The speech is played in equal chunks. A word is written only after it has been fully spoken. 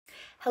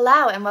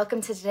Hello, and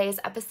welcome to today's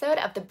episode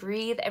of the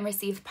Breathe and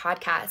Receive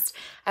podcast.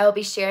 I will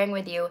be sharing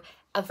with you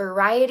a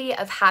variety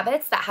of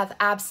habits that have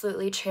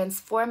absolutely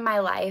transformed my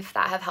life,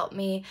 that have helped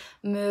me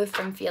move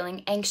from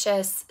feeling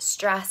anxious,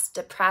 stressed,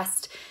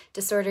 depressed,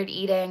 disordered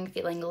eating,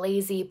 feeling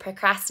lazy,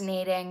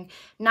 procrastinating,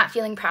 not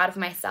feeling proud of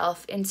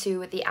myself,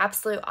 into the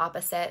absolute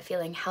opposite,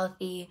 feeling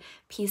healthy,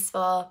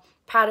 peaceful,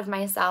 proud of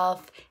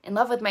myself, in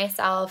love with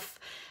myself.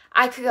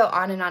 I could go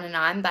on and on and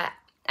on, but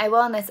I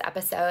will in this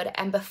episode.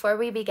 And before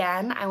we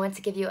begin, I want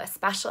to give you a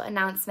special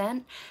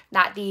announcement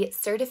that the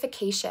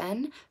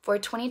certification for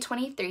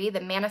 2023,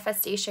 the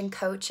Manifestation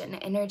Coach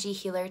and Energy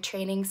Healer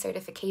Training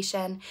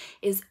Certification,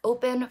 is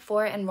open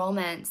for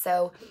enrollment.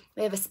 So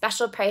we have a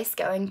special price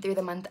going through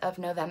the month of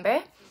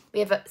November. We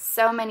have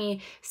so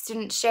many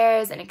student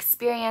shares and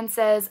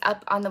experiences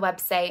up on the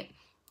website.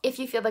 If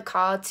you feel the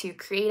call to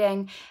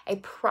creating a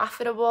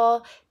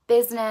profitable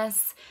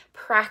business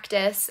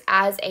practice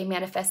as a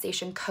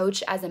manifestation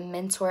coach, as a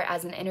mentor,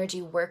 as an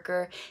energy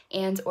worker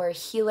and or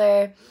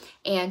healer,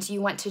 and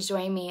you want to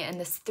join me in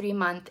this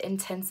 3-month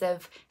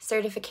intensive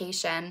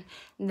certification,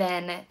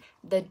 then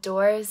the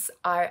doors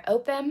are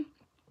open.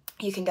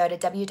 You can go to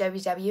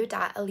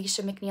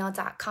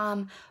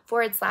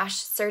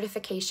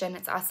www.aliciamcneil.com/certification.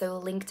 It's also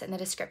linked in the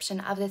description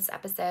of this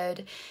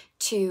episode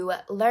to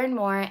learn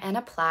more and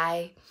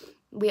apply.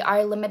 We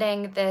are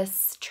limiting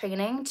this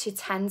training to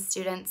 10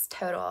 students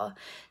total,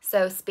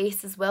 so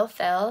spaces will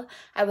fill.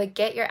 I would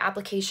get your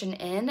application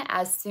in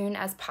as soon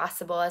as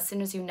possible, as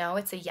soon as you know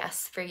it's a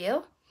yes for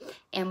you,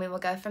 and we will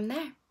go from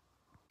there.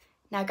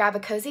 Now grab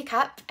a cozy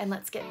cup and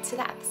let's get to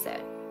the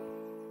episode.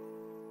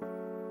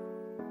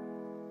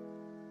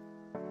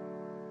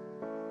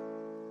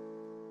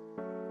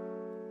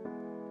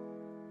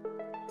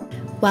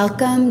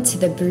 Welcome to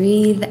the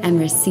Breathe and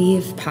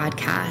Receive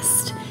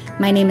podcast.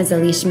 My name is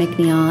Alicia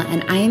McNeil,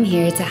 and I am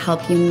here to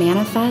help you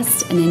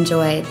manifest and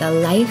enjoy the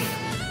life,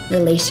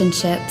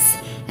 relationships,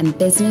 and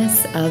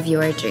business of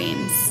your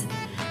dreams.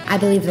 I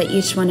believe that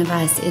each one of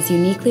us is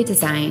uniquely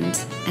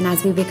designed, and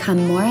as we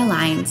become more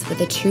aligned with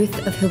the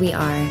truth of who we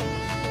are,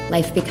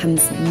 life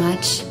becomes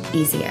much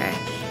easier,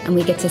 and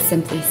we get to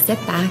simply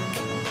sit back,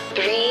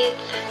 breathe,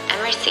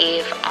 and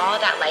receive all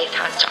that life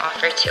has to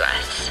offer to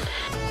us.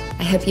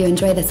 I hope you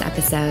enjoy this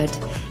episode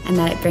and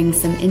that it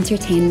brings some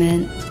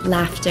entertainment,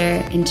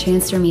 laughter, and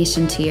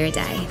transformation to your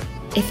day.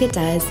 If it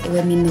does, it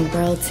would mean the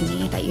world to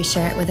me that you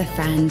share it with a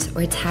friend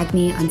or tag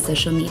me on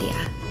social media.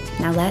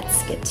 Now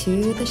let's get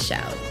to the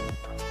show.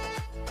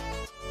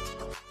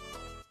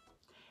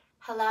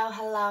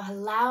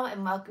 Hello,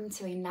 and welcome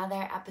to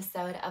another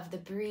episode of the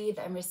Breathe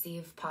and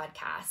Receive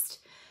podcast.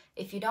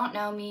 If you don't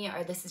know me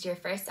or this is your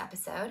first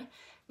episode,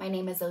 my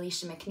name is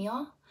Alicia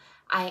McNeil.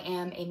 I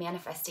am a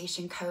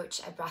manifestation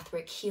coach, a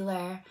breathwork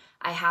healer.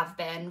 I have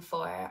been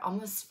for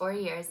almost 4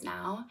 years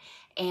now,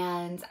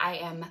 and I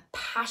am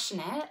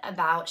passionate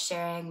about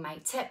sharing my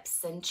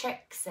tips and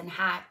tricks and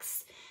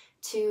hacks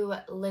to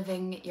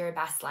living your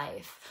best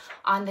life.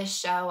 On this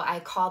show,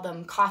 I call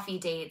them coffee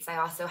dates. I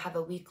also have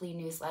a weekly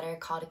newsletter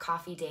called A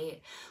Coffee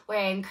Date, where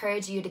I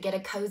encourage you to get a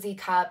cozy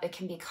cup. It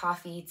can be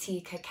coffee,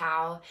 tea,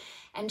 cacao,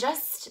 and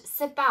just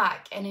sit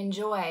back and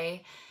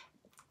enjoy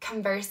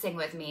conversing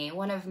with me.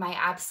 One of my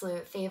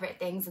absolute favorite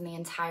things in the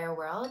entire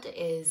world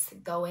is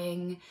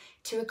going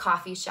to a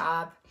coffee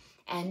shop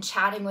and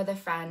chatting with a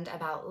friend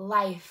about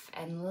life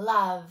and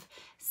love.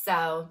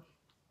 So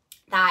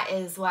that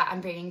is what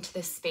I'm bringing to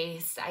this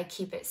space. I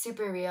keep it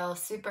super real,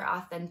 super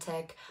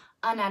authentic,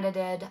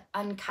 unedited,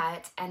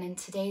 uncut. And in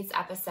today's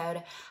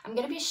episode, I'm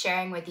going to be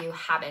sharing with you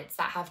habits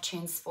that have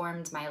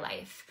transformed my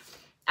life.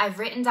 I've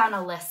written down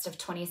a list of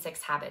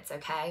 26 habits,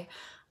 okay?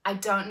 I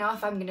don't know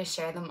if I'm going to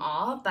share them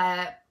all,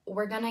 but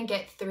we're going to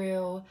get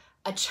through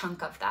a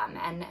chunk of them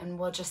and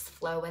we'll just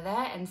flow with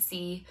it and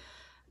see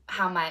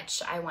how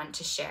much I want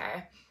to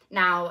share.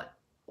 Now,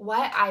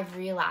 what I've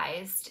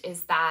realized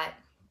is that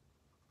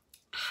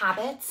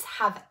habits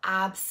have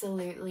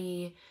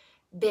absolutely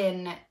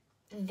been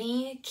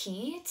the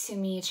key to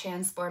me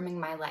transforming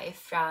my life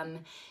from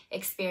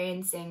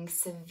experiencing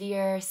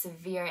severe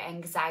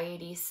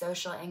anxiety,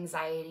 social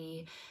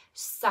anxiety,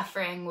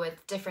 suffering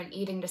with different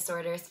eating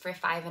disorders for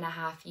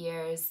 5.5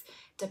 years,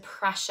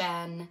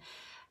 depression,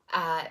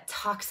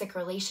 toxic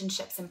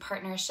relationships and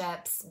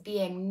partnerships,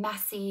 being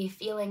messy,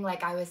 feeling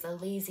like I was a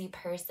lazy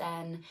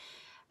person,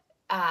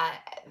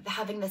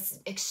 having this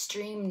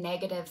extreme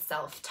negative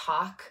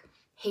self-talk,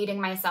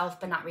 hating myself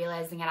but not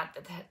realizing it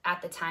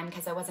at the time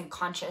because I wasn't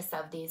conscious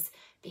of these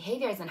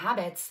behaviors and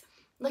habits.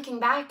 Looking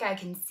back, I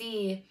can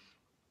see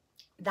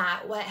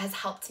that what has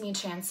helped me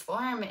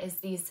transform is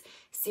these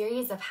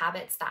series of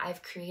habits that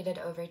I've created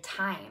over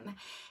time.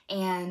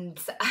 And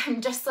I'm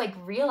just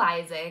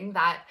realizing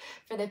that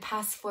for the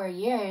past 4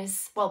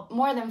 years, well,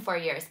 more than 4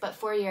 years, but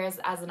 4 years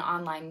as an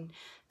online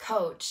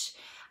coach,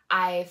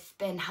 I've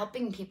been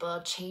helping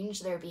people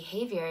change their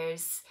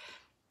behaviors.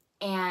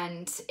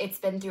 And it's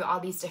been through all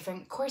these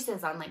different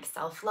courses on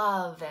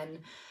self-love. And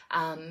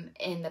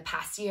in the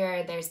past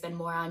year, there's been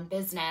more on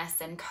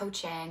business and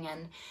coaching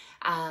and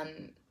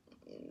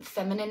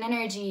feminine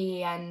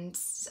energy and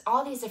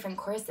all these different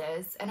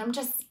courses. And I'm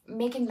just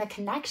making the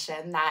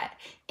connection that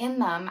in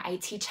them I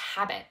teach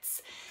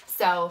habits.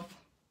 So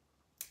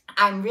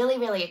I'm really,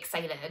 really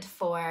excited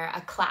for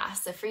a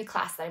class, a free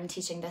class that I'm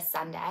teaching this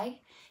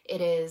Sunday.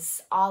 It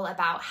is all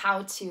about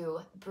how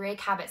to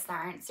break habits that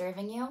aren't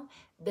serving you,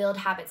 build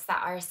habits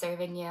that are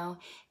serving you,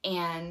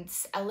 and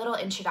a little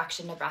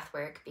introduction to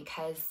breathwork,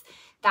 because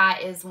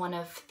that is one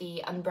of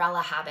the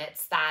umbrella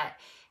habits that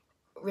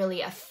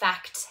really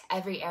affect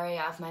every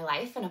area of my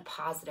life in a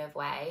positive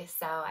way.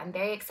 So I'm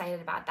very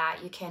excited about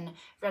that. You can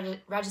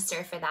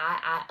register for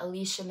that at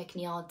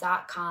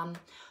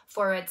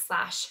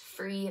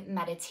aliciamcneil.com/free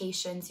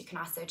meditations. You can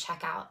also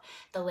check out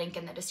the link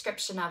in the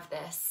description of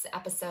this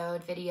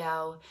episode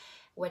video,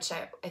 which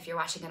if you're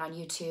watching it on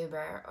YouTube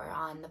or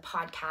on the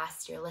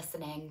podcast you're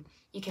listening,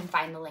 you can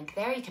find the link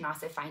there. You can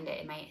also find it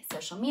in my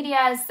social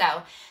media.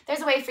 So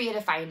there's a way for you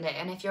to find it.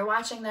 And if you're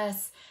watching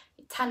this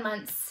 10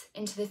 months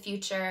into the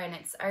future and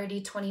it's already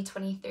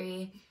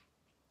 2023,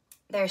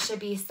 there should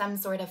be some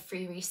sort of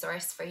free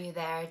resource for you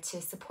there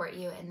to support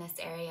you in this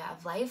area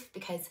of life,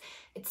 because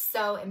it's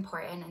so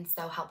important and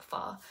so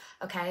helpful.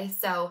 Okay,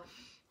 so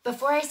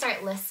before I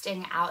start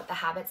listing out the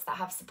habits that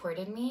have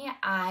supported me,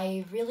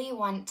 I really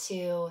want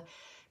to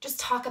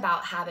just talk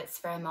about habits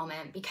for a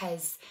moment,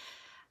 because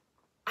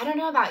I don't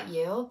know about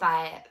you,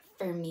 but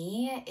for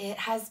me, it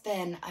has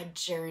been a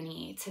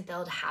journey to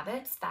build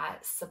habits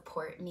that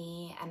support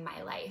me and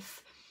my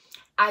life.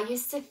 I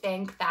used to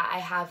think that I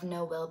have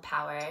no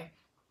willpower,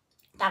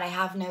 that I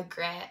have no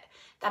grit,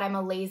 that I'm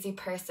a lazy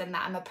person,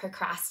 that I'm a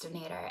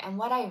procrastinator. And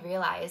what I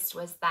realized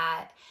was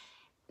that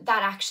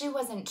actually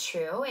wasn't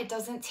true. It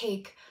doesn't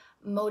take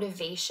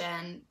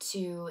motivation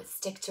to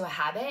stick to a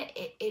habit.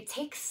 It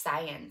takes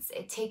science.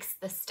 It takes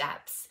the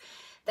steps.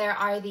 There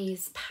are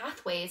these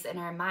pathways in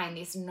our mind,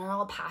 these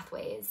neural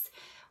pathways,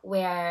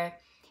 where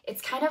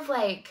it's kind of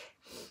like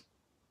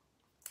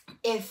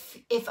if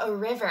a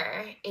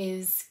river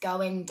is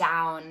going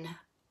down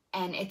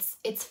and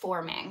it's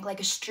forming, like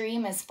a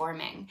stream is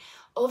forming,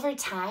 over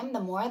time, the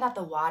more that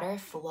the water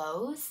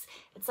flows,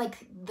 it's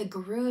like the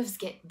grooves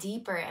get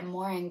deeper and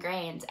more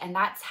ingrained. And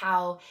that's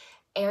how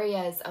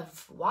areas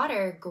of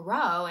water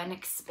grow and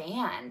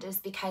expand, is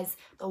because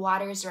the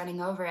water is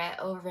running over it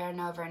over and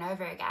over and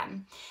over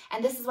again.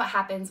 And this is what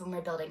happens when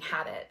we're building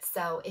habits.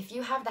 So if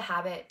you have the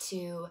habit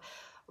to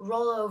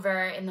roll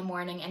over in the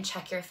morning and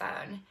check your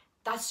phone,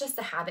 that's just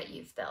a habit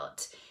you've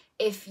built.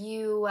 If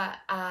you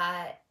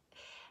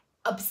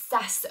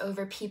obsess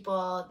over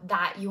people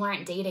that you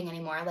aren't dating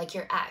anymore, like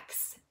your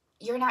ex,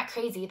 you're not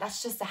crazy.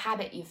 That's just a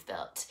habit you've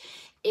built.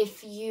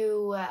 If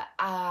you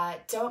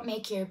don't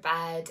make your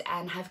bed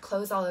and have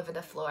clothes all over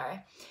the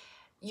floor,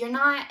 you're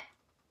not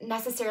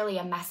necessarily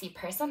a messy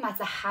person.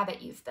 That's a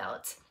habit you've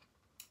built.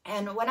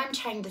 And what I'm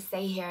trying to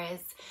say here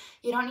is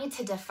you don't need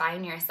to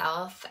define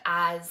yourself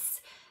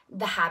as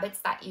the habits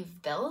that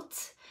you've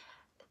built.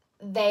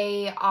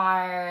 They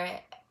are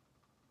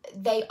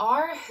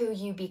who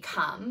you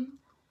become.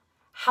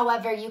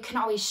 However, you can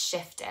always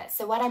shift it.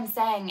 So what I'm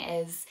saying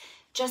is,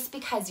 just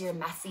because you're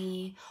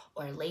messy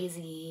or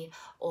lazy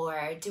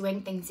or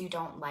doing things you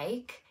don't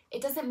like,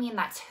 it doesn't mean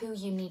that's who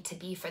you need to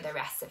be for the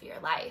rest of your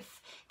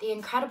life. The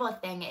incredible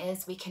thing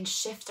is we can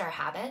shift our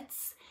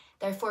habits,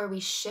 therefore we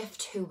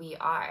shift who we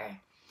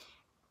are.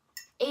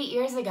 8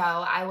 years ago,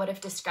 I would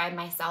have described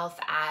myself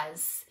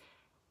as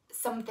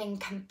something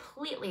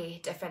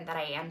completely different than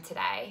I am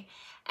today.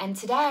 And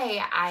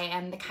today, I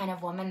am the kind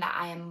of woman that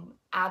I am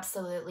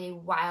absolutely,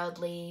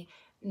 wildly,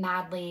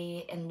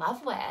 madly in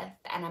love with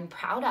and I'm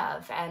proud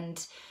of.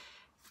 And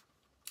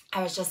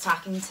I was just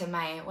talking to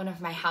one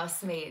of my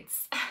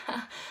housemates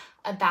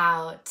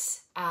about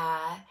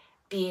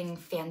being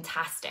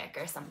fantastic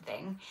or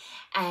something,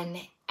 and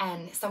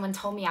someone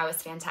told me I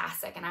was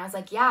fantastic, and I was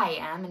like, yeah, I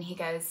am. And he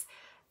goes,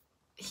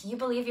 you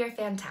believe you're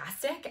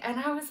fantastic? And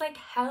I was like,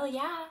 hell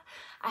yeah.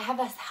 I have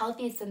a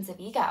healthy sense of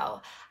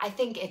ego. I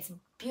think it's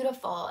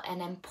beautiful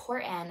and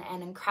important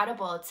and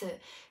incredible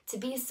to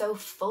be so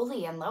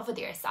fully in love with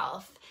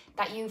yourself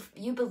that you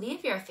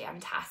believe you're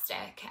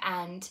fantastic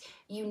and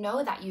you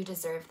know that you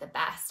deserve the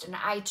best. And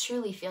I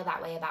truly feel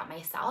that way about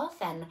myself,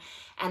 and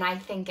I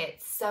think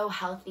it's so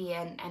healthy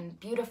and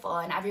beautiful,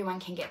 and everyone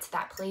can get to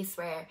that place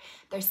where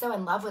they're so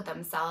in love with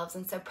themselves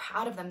and so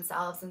proud of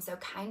themselves and so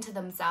kind to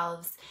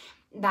themselves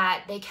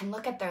that they can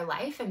look at their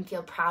life and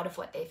feel proud of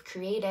what they've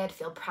created,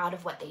 feel proud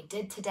of what they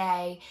did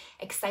today,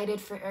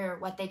 excited for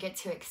what they get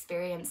to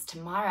experience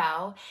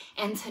tomorrow,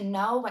 and to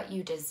know what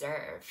you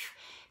deserve.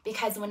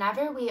 Because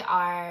whenever we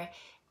are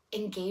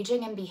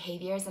engaging in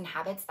behaviors and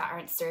habits that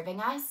aren't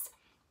serving us,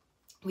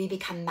 we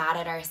become mad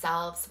at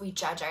ourselves, we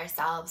judge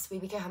ourselves, we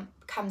become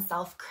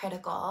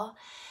self-critical,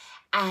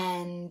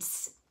 and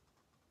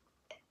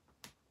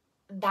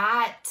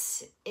that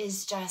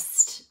is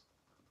just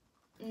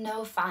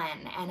no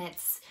fun. And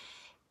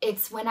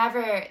it's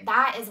whenever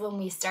that is when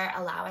we start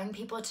allowing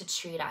people to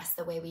treat us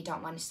the way we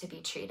don't want to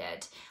be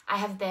treated. I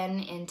have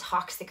been in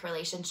toxic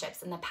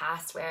relationships in the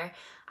past where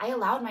I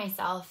allowed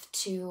myself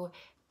to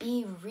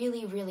be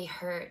really, really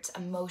hurt,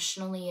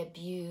 emotionally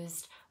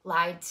abused,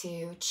 lied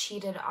to,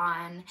 cheated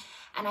on,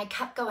 and I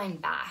kept going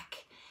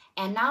back.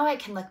 And now I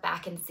can look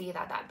back and see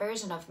that that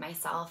version of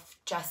myself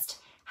just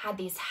had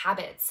these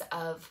habits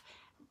of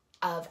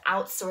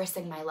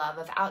outsourcing my love,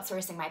 of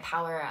outsourcing my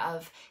power,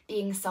 of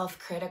being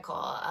self-critical,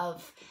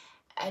 of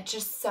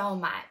just so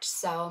much.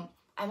 So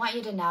I want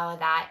you to know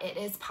that it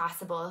is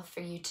possible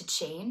for you to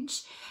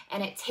change,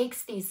 and it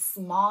takes these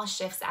small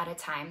shifts at a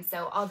time.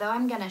 So although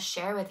I'm going to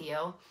share with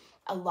you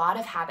a lot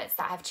of habits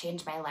that have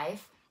changed my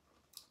life,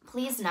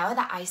 please know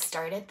that I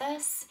started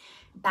this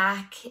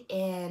back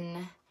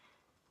in,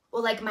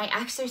 well, like my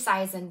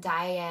exercise and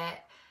diet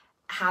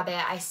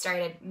habit I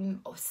started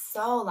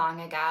so long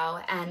ago,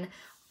 and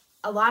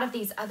a lot of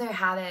these other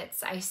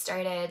habits I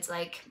started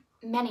like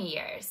many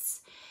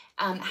years.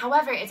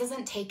 However, it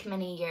doesn't take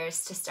many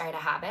years to start a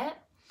habit.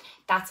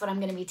 That's what I'm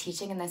going to be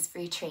teaching in this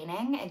free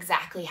training,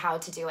 exactly how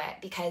to do it.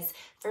 Because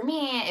for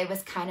me, it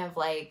was kind of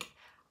like,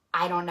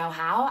 I don't know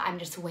how, I'm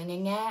just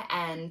winging it.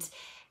 And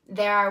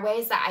there are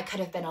ways that I could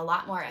have been a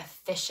lot more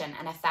efficient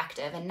and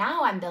effective. And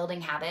now I'm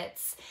building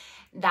habits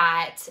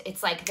that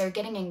it's like they're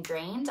getting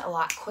ingrained a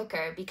lot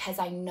quicker because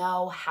I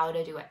know how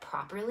to do it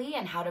properly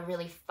and how to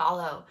really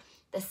follow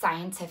the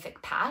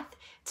scientific path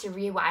to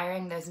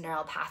rewiring those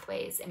neural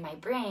pathways in my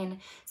brain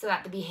so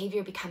that the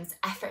behavior becomes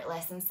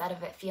effortless instead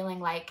of it feeling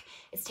like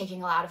it's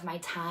taking a lot of my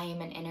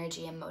time and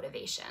energy and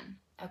motivation,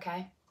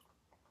 okay?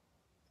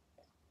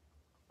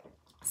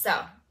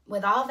 So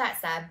with all of that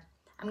said,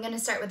 I'm going to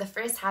start with the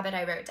first habit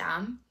I wrote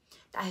down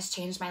that has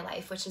changed my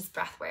life, which is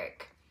breath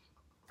work.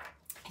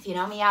 If you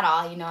know me at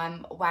all, you know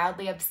I'm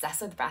wildly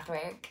obsessed with breath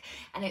work,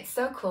 and it's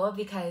so cool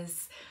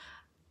because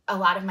a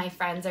lot of my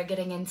friends are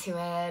getting into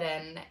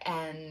it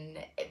and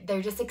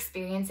they're just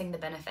experiencing the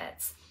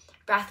benefits.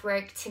 Breath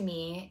work to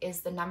me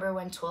is the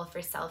 #1 tool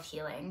for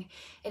self-healing.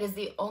 It is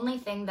the only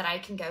thing that I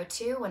can go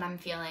to when I'm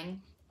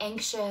feeling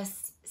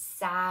anxious,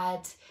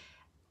 sad,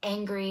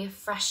 angry,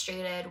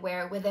 frustrated,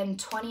 where within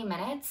 20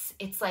 minutes,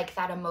 it's like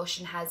that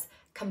emotion has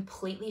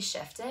completely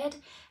shifted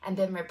and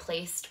been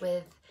replaced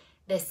with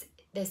this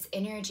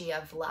energy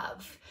of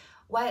love.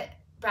 What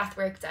breath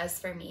work does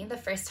for me, the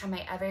first time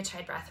I ever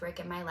tried breath work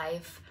in my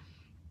life,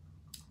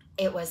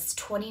 it was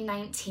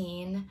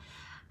 2019.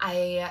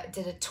 I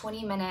did a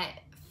 20-minute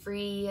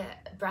free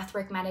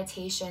breathwork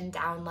meditation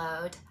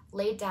download,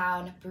 laid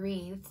down,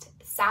 breathed,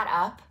 sat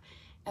up,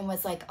 and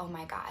was like, oh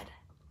my God,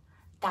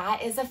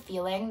 that is a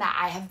feeling that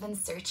I have been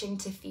searching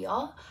to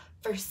feel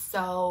for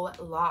so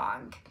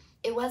long.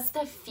 It was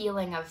the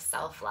feeling of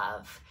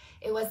self-love.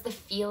 It was the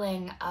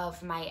feeling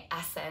of my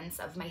essence,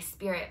 of my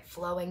spirit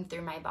flowing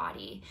through my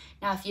body.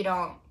 Now, if you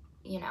don't,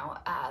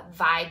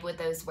 vibe with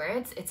those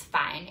words, it's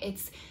fine.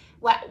 It's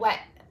what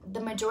the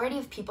majority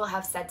of people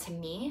have said to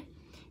me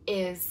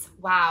is,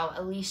 wow,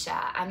 Alicia,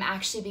 I'm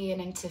actually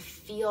beginning to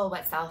feel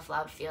what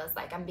self-love feels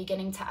like. I'm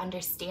beginning to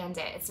understand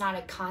it. It's not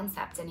a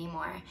concept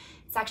anymore.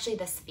 It's actually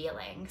this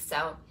feeling.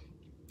 So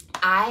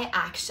I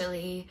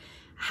actually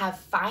have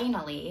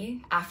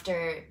finally,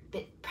 after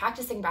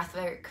practicing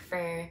breathwork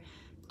for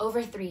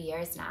over 3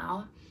 years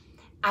now,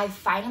 I've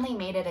finally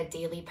made it a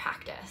daily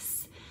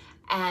practice.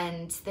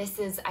 And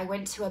I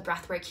went to a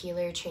breathwork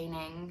healer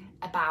training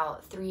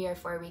about 3 or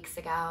 4 weeks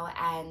ago,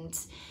 and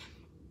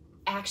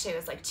actually it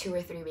was like 2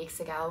 or 3 weeks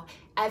ago.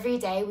 Every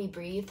day we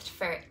breathed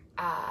for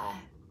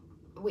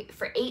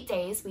 8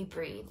 days we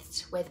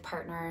breathed with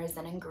partners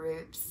and in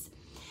groups.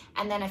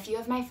 And then a few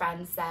of my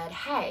friends said,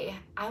 hey,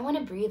 I want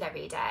to breathe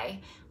every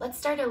day. Let's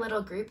start a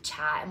little group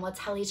chat and we'll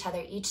tell each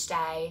other each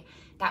day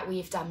that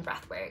we've done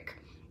breath work.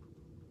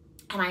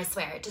 And I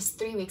swear, just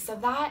 3 weeks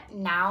of that,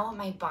 now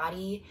my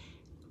body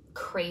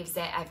craves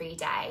it every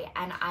day.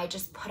 And I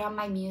just put on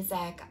my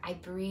music, I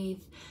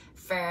breathe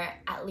for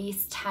at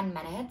least 10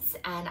 minutes,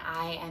 and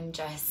I am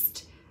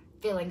just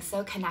feeling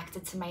so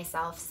connected to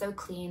myself, so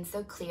clean,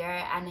 so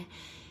clear. And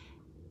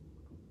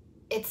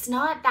it's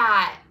not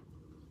that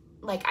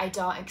like I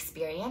don't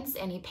experience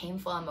any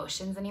painful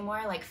emotions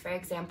anymore. Like for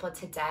example,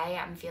 today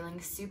I'm feeling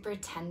super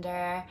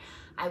tender.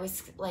 I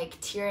was like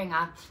tearing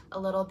up a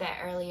little bit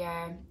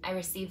earlier. I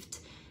received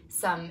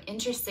some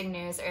interesting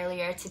news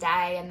earlier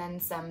today, and then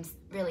some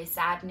really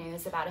sad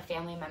news about a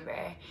family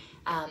member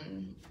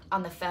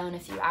on the phone a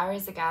few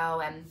hours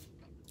ago. And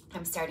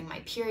I'm starting my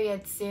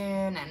period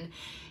soon, and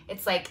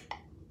it's like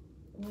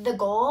the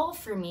goal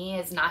for me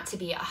is not to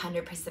be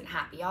 100%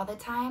 happy all the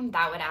time.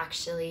 That would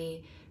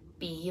actually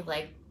be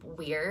like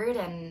weird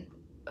and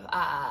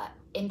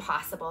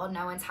impossible.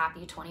 No one's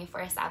happy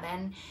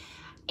 24/7.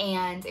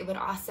 And it would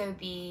also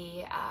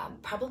be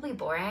probably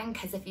boring,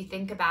 because if you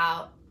think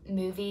about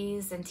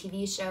movies and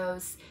TV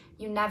shows,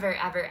 you never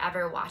ever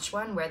ever watch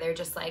one where they're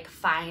just like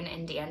fine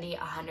and dandy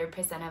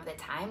 100% of the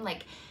time.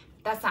 Like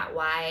that's not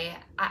why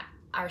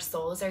our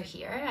souls are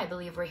here. I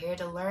believe we're here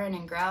to learn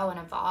and grow and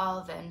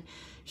evolve and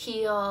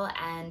heal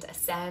and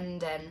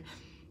ascend, and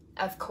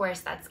of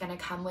course that's going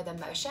to come with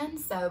emotion.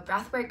 So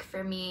breathwork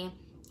for me,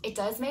 it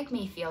does make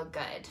me feel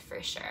good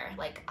for sure,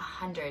 like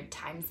 100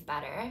 times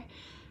better.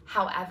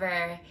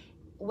 However,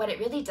 what it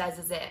really does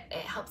is it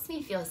helps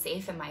me feel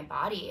safe in my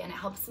body, and it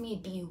helps me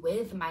be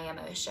with my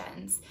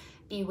emotions,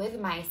 be with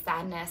my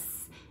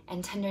sadness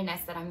and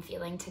tenderness that I'm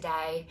feeling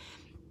today,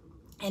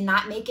 and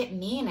not make it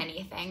mean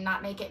anything,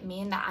 not make it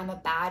mean that I'm a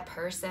bad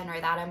person or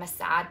that I'm a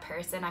sad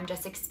person. I'm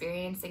just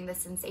experiencing the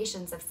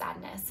sensations of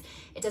sadness.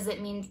 It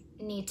doesn't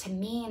need to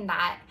mean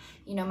that,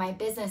 my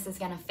business is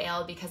gonna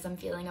fail because I'm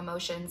feeling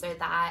emotions, or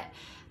that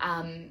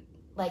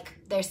like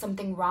there's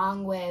something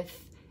wrong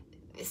with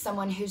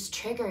someone who's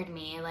triggered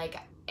me. Like,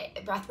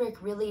 breathwork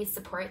really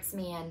supports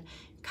me in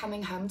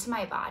coming home to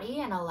my body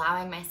and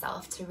allowing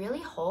myself to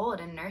really hold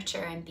and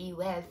nurture and be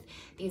with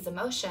these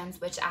emotions,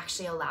 which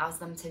actually allows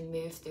them to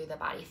move through the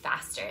body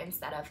faster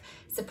instead of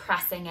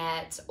suppressing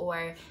it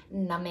or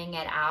numbing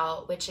it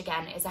out, which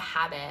again is a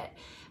habit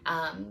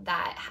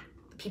that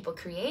people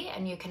create,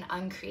 and you can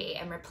uncreate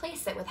and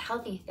replace it with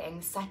healthy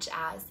things such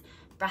as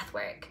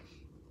breathwork.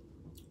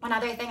 One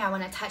other thing I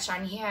want to touch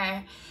on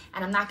here,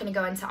 and I'm not going to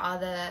go into all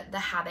the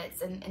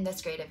habits in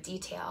this grade of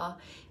detail,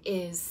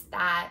 is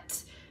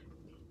that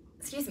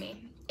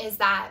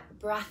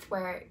breath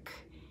work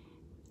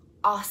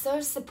also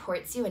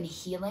supports you in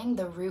healing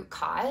the root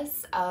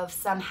cause of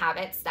some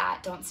habits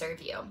that don't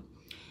serve you.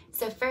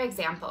 So for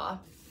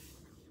example,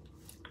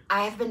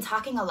 I have been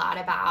talking a lot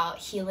about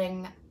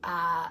healing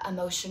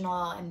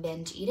emotional and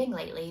binge eating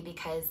lately,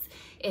 because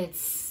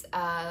it's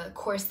a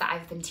course that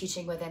I've been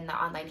teaching within the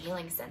Online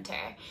Healing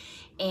Center.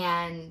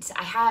 And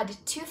I had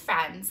 2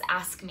 friends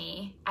ask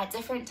me at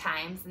different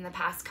times in the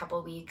past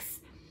couple weeks,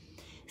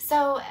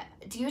 so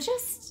do you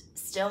just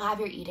still have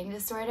your eating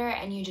disorder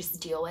and you just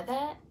deal with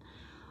it?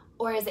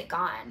 Or is it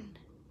gone?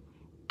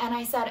 And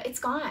I said, it's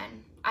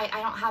gone. I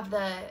don't have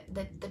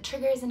the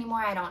triggers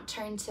anymore. I don't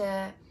turn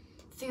to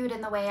food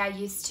in the way I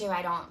used to.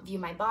 I don't view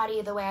my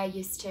body the way I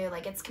used to.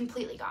 Like, it's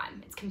completely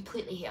gone. It's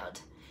completely healed.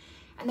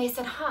 And they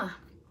said,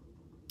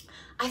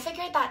 I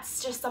figured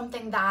that's just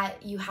something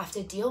that you have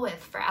to deal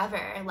with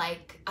forever,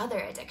 like other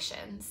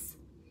addictions.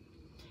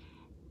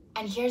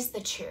 And here's the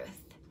truth.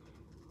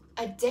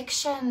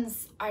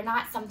 Addictions are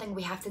not something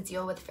we have to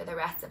deal with for the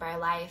rest of our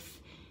life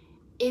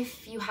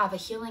if you have a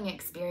healing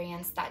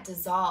experience that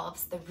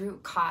dissolves the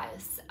root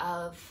cause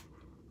of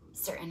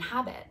certain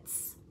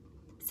habits.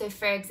 So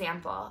for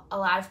example, a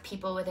lot of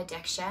people with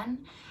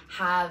addiction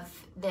have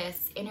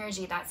this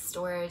energy that's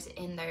stored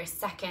in their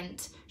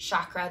second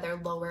chakra, their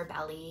lower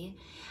belly,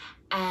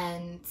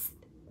 and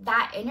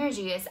that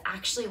energy is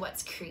actually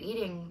what's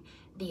creating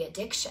the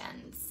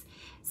addictions.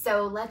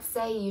 So let's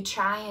say you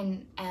try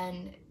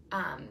and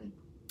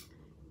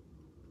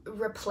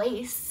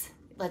replace,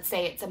 let's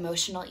say it's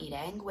emotional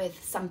eating,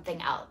 with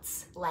something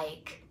else,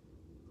 like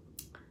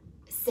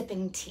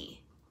sipping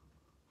tea.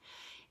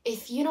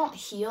 If you don't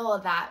heal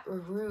that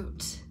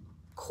root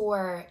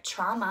core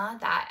trauma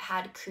that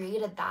had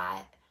created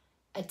that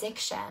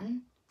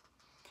addiction,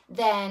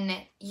 then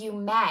you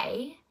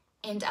may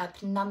end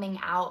up numbing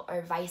out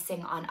or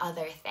vicing on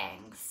other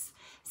things.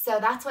 So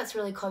that's what's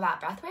really cool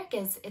about breathwork,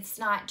 is it's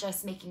not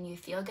just making you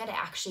feel good,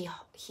 it actually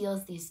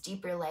heals these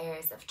deeper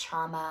layers of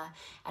trauma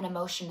and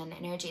emotion and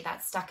energy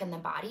that's stuck in the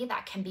body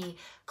that can be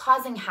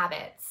causing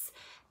habits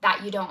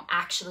that you don't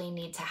actually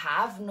need to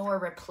have nor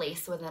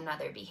replace with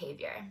another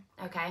behavior,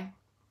 okay?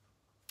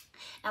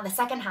 Now, the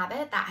second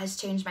habit that has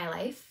changed my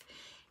life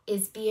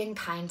is being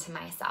kind to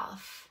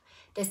myself.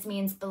 This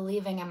means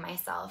believing in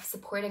myself,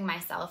 supporting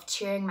myself,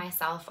 cheering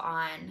myself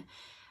on.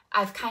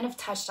 I've kind of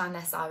touched on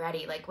this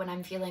already. Like, when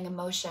I'm feeling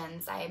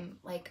emotions, I'm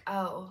like,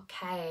 oh,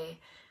 okay,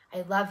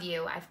 I love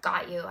you, I've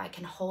got you, I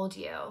can hold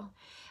you.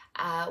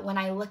 When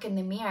I look in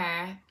the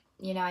mirror,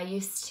 I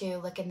used to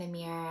look in the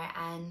mirror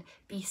and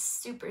be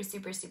super,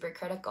 super, super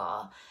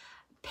critical,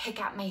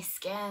 pick at my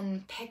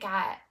skin,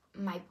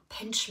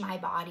 pinch my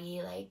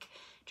body, like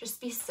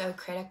just be so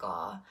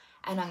critical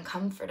and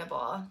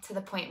uncomfortable, to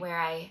the point where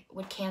I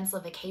would cancel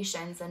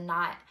vacations and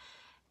not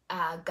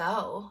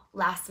go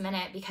last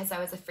minute because I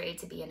was afraid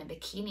to be in a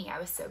bikini. I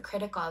was so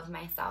critical of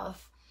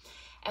myself.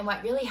 And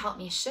what really helped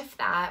me shift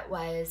that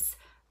was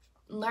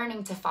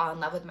learning to fall in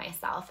love with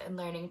myself and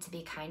learning to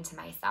be kind to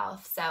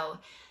myself. So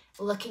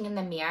looking in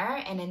the mirror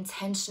and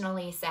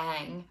intentionally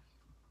saying,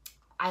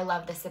 I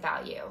love this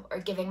about you, or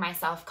giving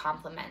myself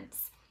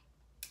compliments.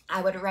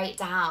 I would write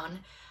down,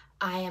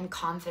 I am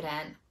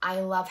confident, I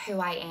love who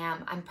I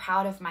am, I'm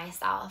proud of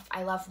myself,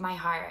 I love my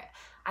heart,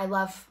 I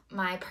love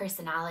my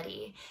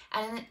personality.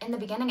 And in the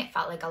beginning, it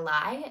felt like a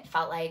lie.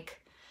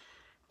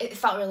 It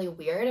felt really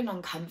weird and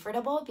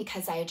uncomfortable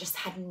because I just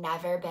had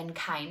never been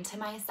kind to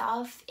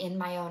myself in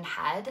my own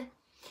head.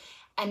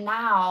 And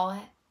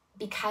now,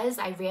 because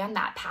I ran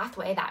that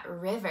pathway, that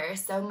river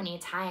so many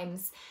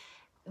times,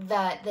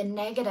 the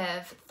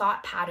negative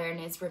thought pattern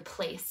is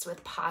replaced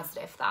with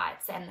positive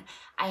thoughts, and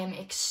I am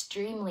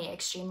extremely,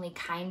 extremely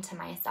kind to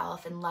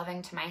myself and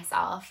loving to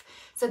myself.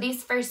 So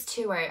these first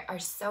 2 are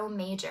so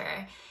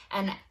major.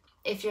 And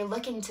if you're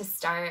looking to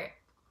start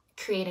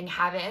creating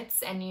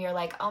habits and you're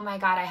like, oh my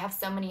God, I have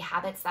so many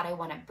habits that I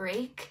want to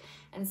break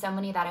and so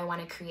many that I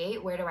want to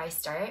create, where do I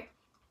start?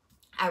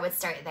 I would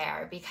start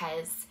there,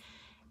 because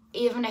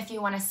even if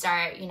you want to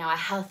start, a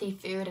healthy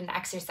food and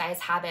exercise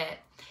habit,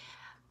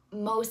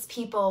 most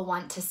people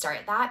want to start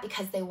that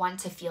because they want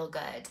to feel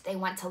good. They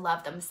want to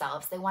love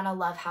themselves. They want to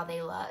love how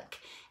they look.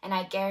 And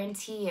I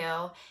guarantee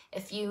you,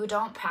 if you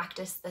don't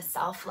practice the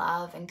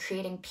self-love and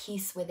creating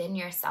peace within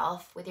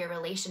yourself, with your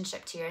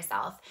relationship to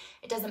yourself,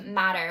 it doesn't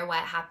matter what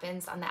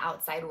happens on the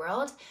outside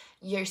world.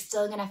 You're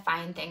still going to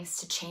find things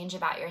to change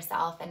about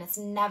yourself, and it's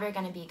never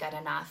going to be good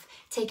enough.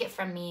 Take it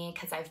from me,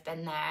 because I've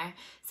been there.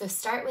 So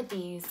start with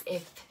these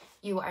if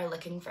you are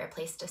looking for a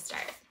place to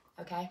start,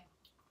 okay?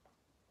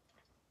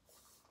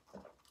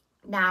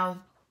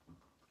 Now,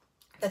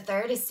 the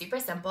third is super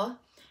simple,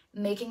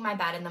 making my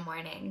bed in the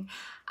morning.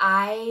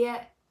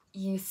 I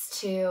used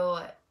to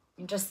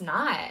just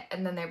not,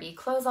 and then there'd be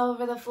clothes all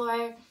over the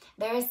floor.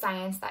 There is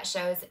science that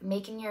shows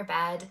making your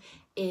bed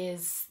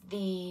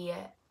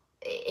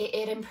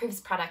it improves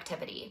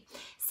productivity.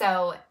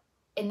 So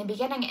in the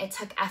beginning, it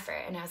took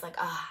effort, and I was like,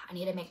 I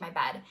need to make my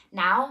bed.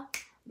 Now,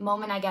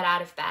 moment I get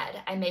out of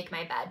bed, I make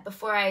my bed.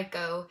 Before I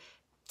go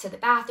to the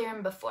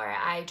bathroom, before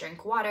I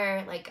drink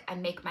water, I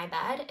make my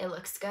bed. It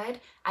looks good.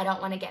 I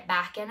don't want to get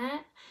back in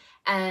it.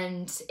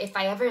 And if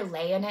I ever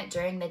lay in it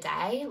during the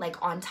day,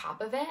 on top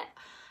of it,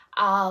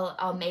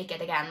 I'll make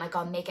it again.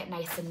 I'll make it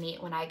nice and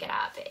neat when I get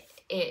up.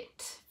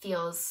 It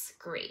feels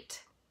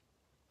great.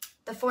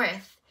 The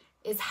fourth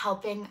is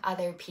helping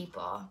other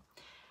people.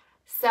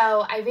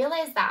 So I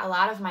realized that a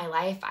lot of my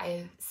life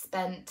I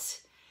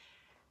spent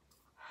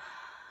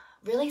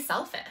really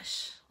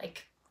selfish,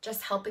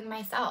 just helping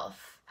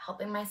myself.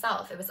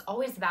 It was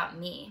always about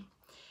me.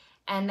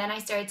 And then I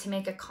started to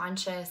make a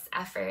conscious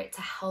effort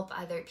to help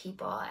other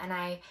people. And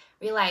I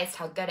realized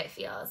how good it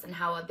feels and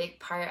how a big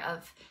part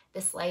of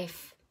this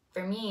life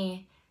for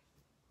me,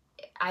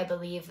 I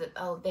believe that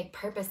a big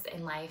purpose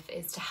in life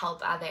is to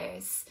help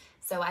others.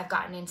 So I've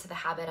gotten into the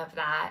habit of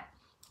that.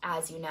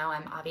 As you know,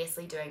 I'm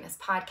obviously doing this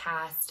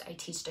podcast. I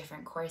teach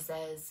different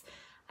courses.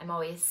 I'm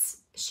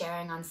always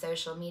sharing on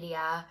social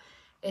media.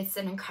 It's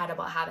an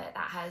incredible habit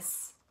that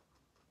has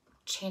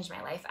changed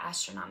my life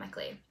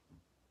astronomically.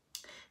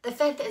 The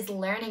fifth is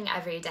learning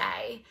every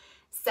day.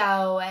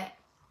 So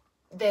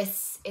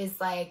this is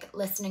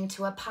listening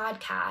to a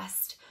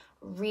podcast,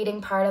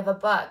 reading part of a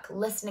book,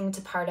 listening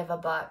to part of a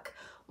book,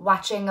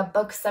 watching a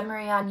book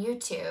summary on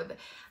YouTube.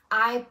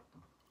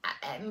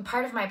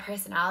 Part of my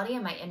personality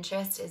and my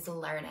interest is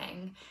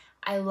learning.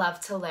 I love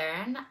to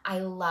learn. I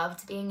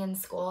loved being in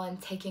school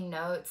and taking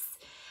notes.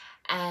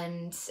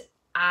 And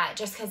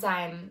just because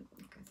I've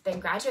been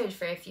graduated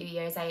for a few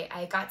years,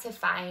 I got to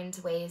find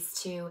ways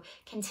to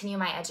continue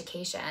my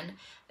education,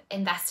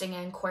 investing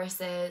in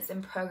courses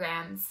and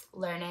programs,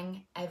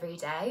 learning every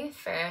day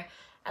for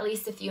at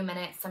least a few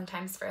minutes,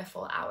 sometimes for a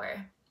full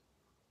hour.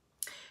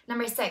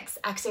 Number 6,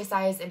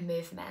 exercise and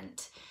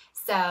movement.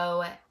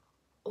 So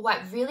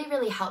what really,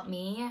 really helped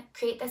me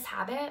create this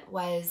habit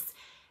was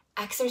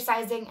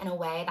exercising in a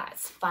way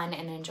that's fun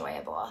and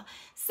enjoyable.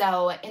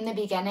 So in the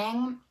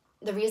beginning,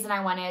 the reason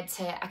I wanted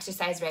to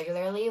exercise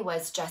regularly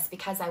was just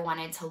because I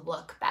wanted to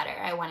look better.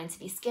 I wanted to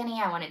be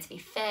skinny. I wanted to be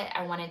fit.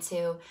 I wanted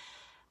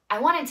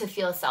to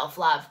feel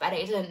self-love, but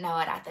I didn't know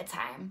it at the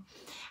time.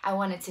 I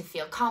wanted to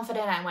feel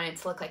confident. I wanted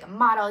to look like a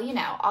model,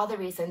 all the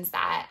reasons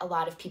that a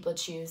lot of people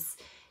choose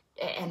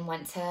and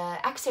want to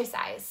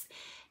exercise.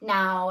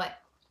 Now,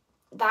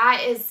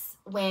 that is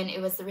when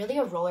it was really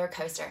a roller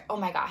coaster. Oh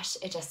my gosh,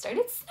 it just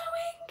started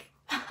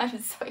snowing. I'm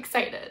so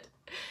excited.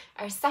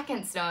 Our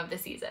second snow of the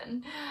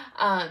season.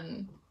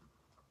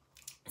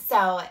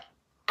 So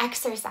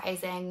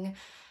exercising,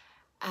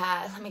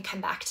 let me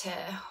come back to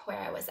where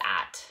I was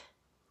at.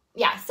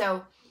 Yeah,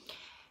 so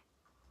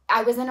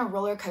I was in a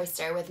roller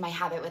coaster with my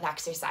habit with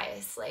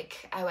exercise.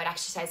 I would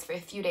exercise for a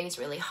few days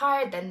really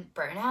hard, then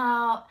burn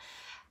out.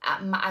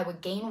 I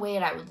would gain weight,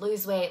 I would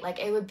lose weight.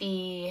 It would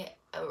be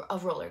a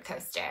roller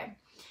coaster.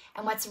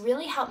 And what's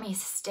really helped me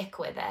stick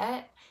with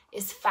it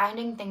is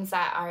finding things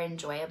that are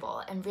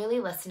enjoyable and really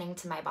listening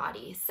to my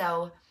body.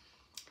 So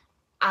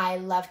I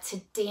love to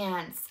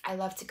dance. I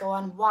love to go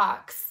on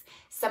walks.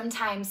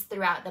 Sometimes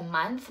throughout the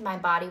month, my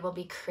body will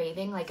be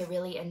craving a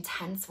really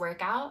intense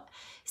workout.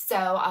 So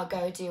I'll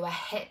go do a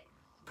HIIT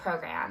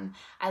program.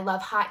 I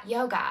love hot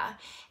yoga.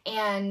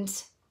 And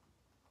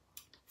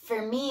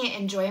for me,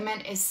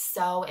 enjoyment is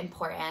so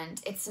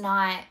important. It's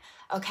not,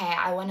 okay,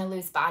 I want to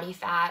lose body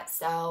fat,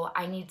 so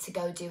I need to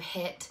go do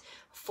HIIT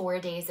 4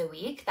 days a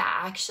week.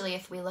 That actually,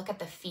 if we look at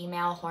the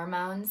female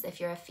hormones, if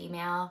you're a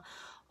female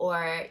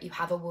or you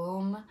have a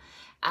womb,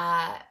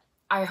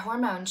 our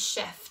hormones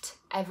shift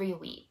every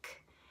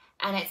week.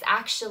 And it's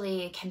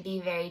actually can be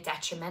very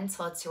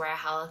detrimental to our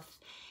health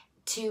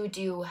to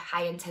do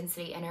high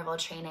intensity interval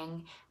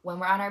training when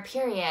we're on our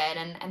period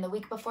and the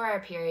week before our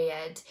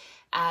period,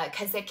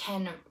 because it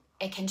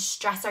can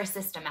stress our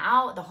system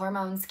out. The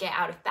hormones get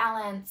out of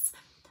balance,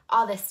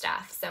 all this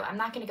stuff. So I'm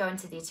not going to go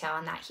into detail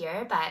on that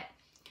here, but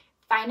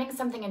finding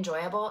something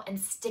enjoyable and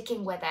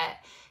sticking with it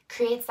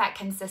creates that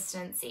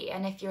consistency.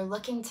 And if you're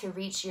looking to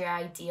reach your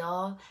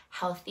ideal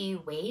healthy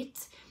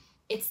weight,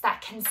 it's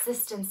that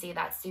consistency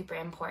that's super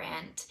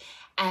important,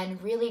 and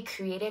really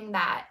creating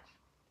that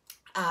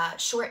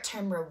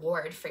short-term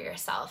reward for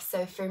yourself.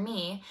 So for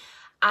me,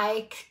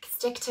 I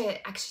stick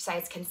to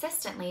exercise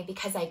consistently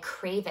because I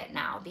crave it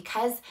now.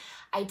 Because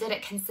I did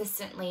it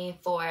consistently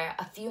for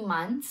a few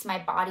months, my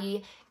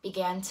body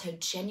began to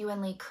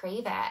genuinely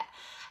crave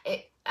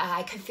it.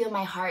 I could feel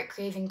my heart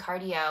craving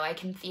cardio. I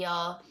can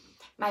feel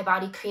my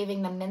body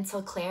craving the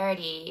mental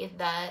clarity,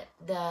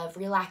 the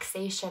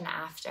relaxation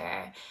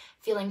after,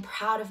 feeling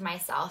proud of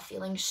myself,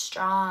 feeling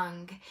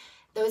strong.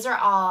 Those are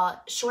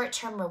all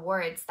short-term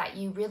rewards that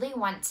you really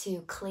want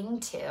to cling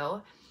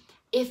to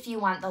if you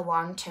want the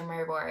long-term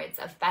rewards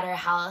of better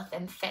health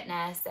and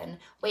fitness and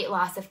weight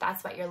loss, if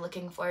that's what you're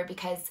looking for,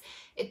 because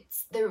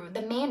it's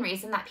the main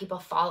reason that people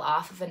fall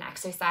off of an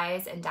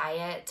exercise and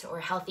diet or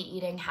healthy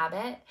eating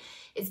habit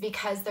is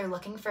because they're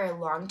looking for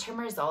long-term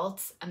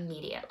results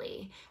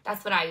immediately.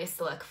 That's what I used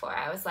to look for.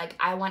 I was like,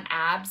 I want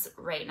abs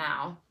right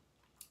now.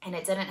 And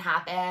it didn't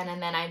happen.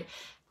 And then I'd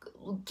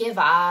give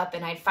up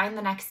and I'd find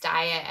the next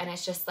diet. And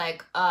it's just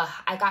like,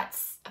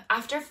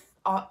 after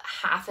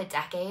half a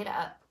decade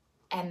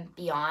and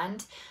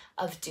beyond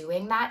of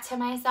doing that to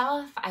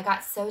myself, I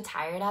got so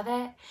tired of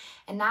it.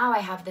 And now I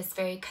have this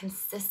very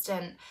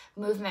consistent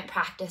movement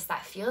practice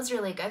that feels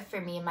really good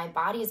for me. My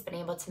body has been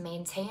able to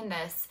maintain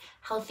this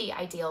healthy,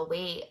 ideal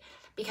weight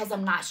because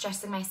I'm not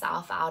stressing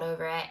myself out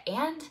over it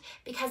and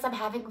because I'm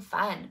having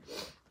fun.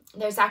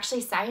 There's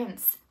actually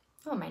science.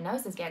 Oh, my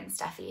nose is getting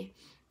stuffy.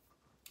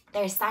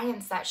 There's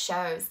science that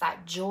shows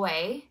that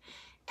joy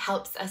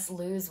helps us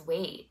lose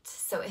weight.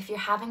 So if you're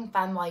having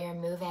fun while you're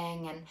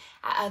moving and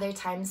at other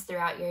times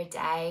throughout your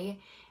day,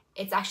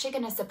 it's actually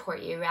going to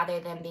support you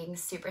rather than being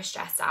super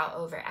stressed out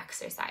over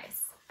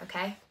exercise,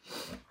 okay?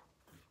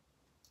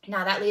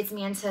 Now that leads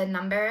me into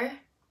number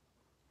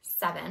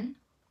 7,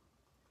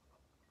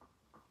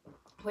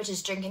 which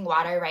is drinking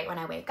water right when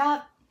I wake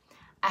up.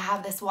 I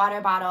have this water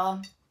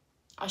bottle.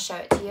 I'll show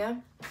it to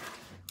you.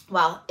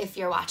 Well, if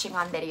you're watching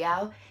on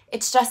video,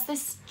 it's just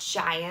this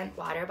giant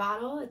water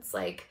bottle. It's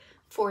like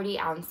 40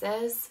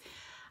 ounces.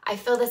 I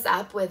fill this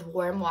up with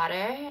warm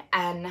water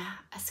and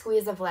a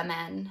squeeze of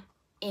lemon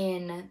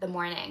in the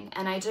morning.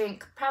 And I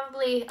drink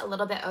probably a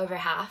little bit over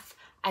half.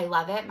 I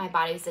love it. My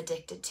body's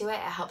addicted to it. It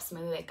helps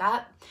me wake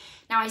up.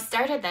 Now, I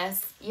started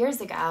this years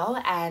ago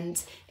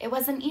and it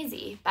wasn't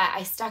easy, but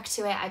I stuck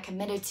to it. I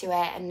committed to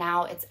it and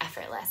now it's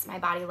effortless. My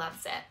body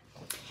loves it.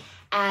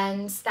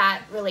 And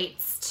that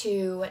relates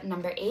to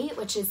number 8,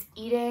 which is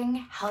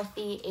eating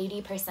healthy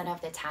 80% of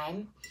the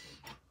time.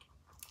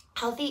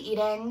 Healthy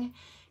eating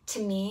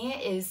to me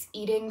is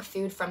eating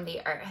food from the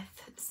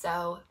earth.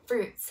 So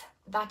fruits,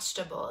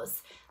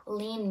 vegetables,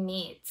 lean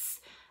meats,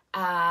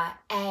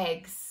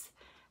 eggs.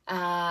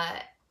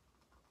 I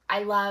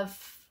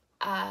love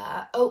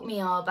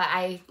oatmeal, but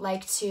I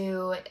like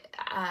to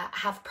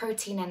have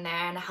protein in there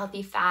and a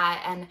healthy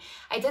fat. And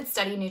I did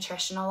study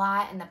nutrition a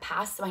lot in the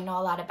past, so I know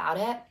a lot about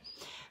it.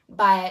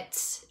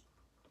 But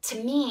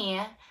to me,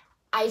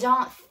 I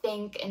don't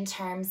think in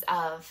terms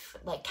of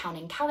like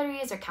counting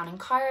calories or counting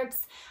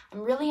carbs.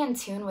 I'm really in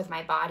tune with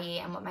my body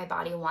and what my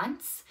body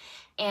wants.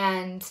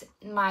 And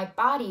my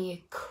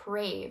body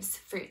craves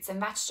fruits and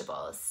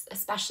vegetables,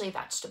 especially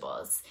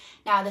vegetables.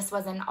 Now, this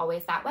wasn't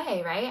always that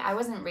way, right? I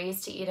wasn't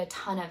raised to eat a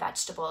ton of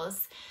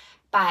vegetables,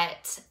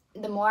 but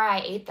the more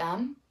I ate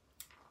them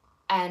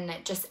and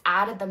just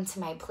added them to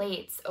my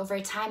plates, over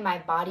time, my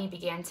body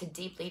began to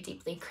deeply,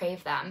 deeply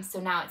crave them. So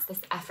now it's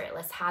this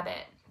effortless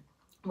habit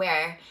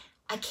where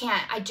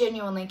I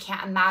genuinely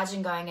can't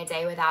imagine going a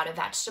day without a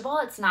vegetable.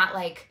 It's not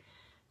like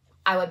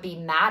I would be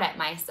mad at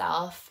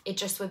myself.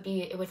 It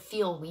would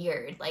feel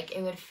weird. Like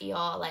it would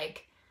feel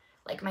like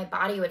my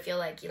body would feel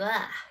like,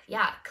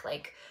 yuck.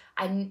 Like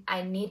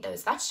I need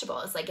those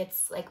vegetables. Like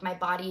it's like my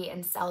body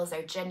and cells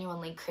are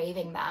genuinely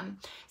craving them.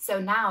 So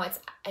now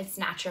it's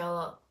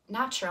natural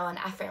and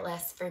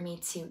effortless for me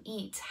to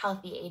eat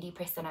healthy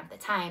 80% of the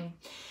time.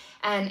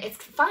 And it's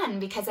fun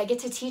because I get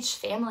to teach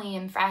family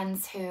and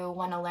friends who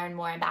want to learn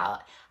more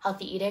about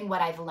healthy eating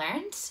what I've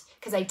learned,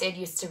 because I did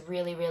used to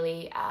really,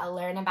 really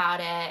learn about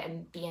it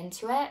and be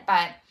into it.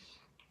 But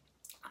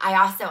I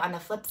also, on the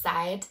flip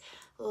side,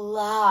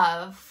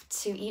 love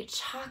to eat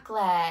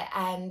chocolate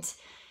and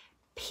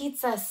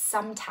pizza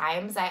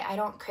sometimes. I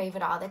don't crave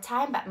it all the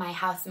time, but my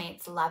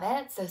housemates love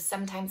it. So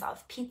sometimes I'll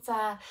have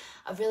pizza,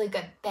 a really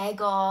good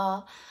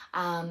bagel.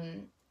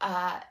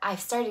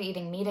 I've started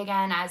eating meat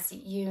again, as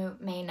you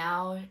may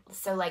know.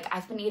 So like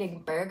I've been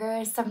eating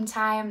burgers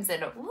sometimes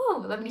and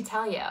let me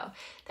tell you,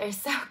 they're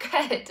so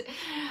good.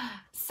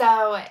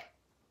 So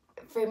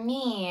for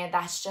me,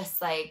 that's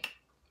just like,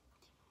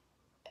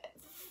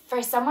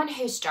 for someone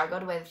who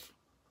struggled with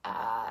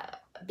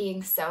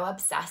being so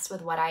obsessed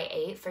with what I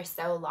ate for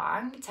so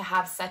long, to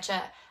have such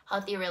a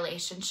healthy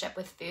relationship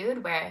with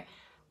food where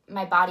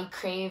my body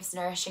craves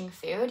nourishing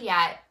food,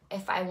 yet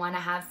if I want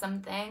to have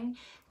something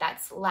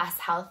that's less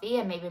healthy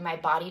and maybe my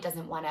body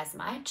doesn't want as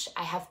much,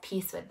 I have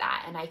peace with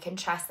that and I can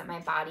trust that my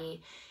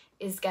body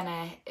is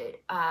gonna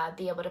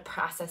be able to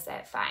process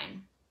it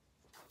fine.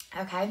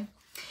 Okay,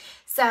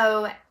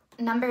 so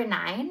number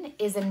 9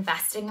 is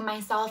investing in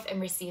myself and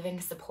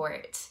receiving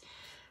support.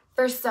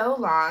 For so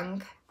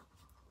long,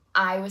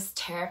 I was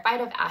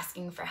terrified of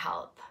asking for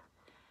help.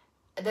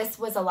 This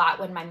was a lot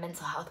when my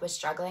mental health was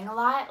struggling a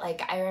lot.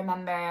 Like, I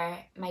remember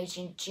my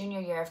junior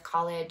year of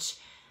college,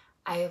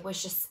 I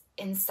was just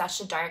in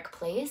such a dark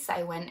place.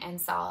 I went and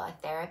saw a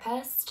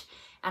therapist,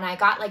 and I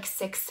got like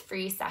 6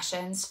 free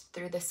sessions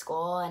through the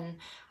school, and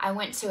I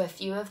went to a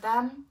few of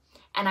them,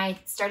 and I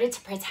started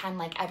to pretend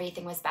like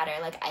everything was better.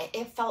 Like,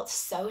 it felt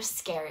so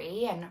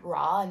scary and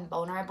raw and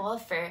vulnerable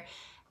for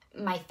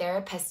my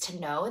therapist to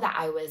know that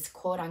I was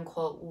quote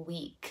unquote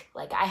weak.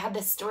 Like, I had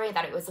this story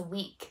that it was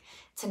weak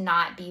to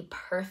not be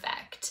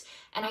perfect.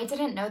 And I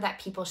didn't know that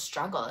people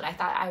struggled. I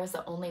thought I was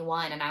the only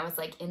one, and I was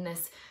like in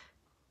this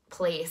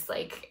place,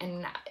 like,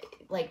 and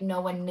like no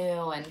one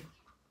knew. And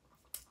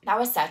that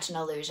was such an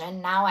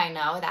illusion. Now I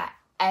know that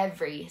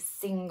every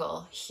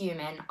single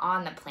human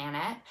on the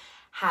planet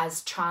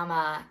has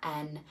trauma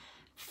and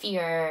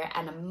fear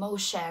and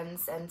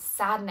emotions and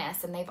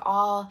sadness, and they've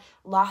all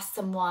lost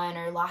someone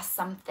or lost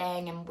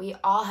something, and we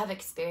all have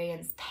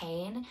experienced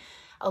pain.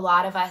 A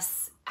lot of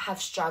us have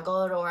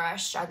struggled or are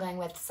struggling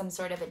with some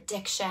sort of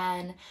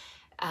addiction,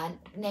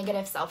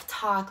 negative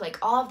self-talk, like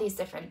all of these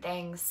different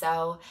things.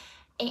 So,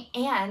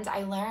 and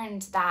I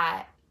learned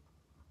that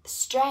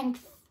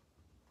strength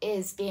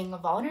is being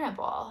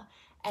vulnerable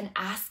and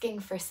asking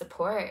for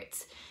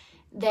support.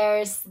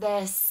 There's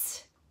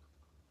this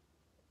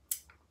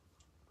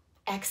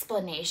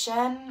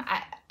explanation,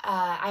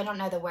 I don't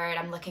know the word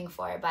I'm looking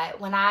for,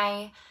 but when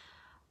I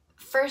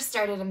first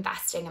started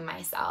investing in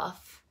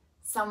myself,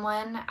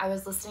 someone I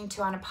was listening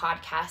to on a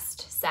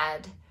podcast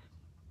said,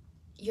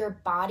 your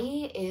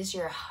body is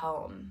your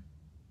home.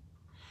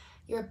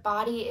 Your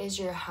body is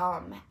your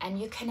home, and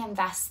you can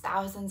invest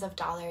thousands of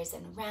dollars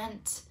in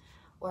rent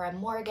or a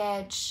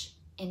mortgage,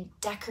 in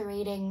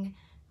decorating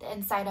the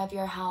inside of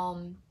your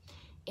home,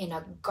 in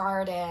a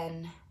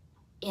garden,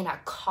 in a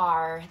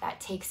car that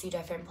takes you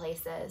different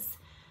places.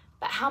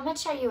 But how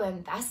much are you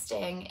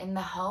investing in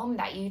the home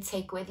that you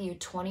take with you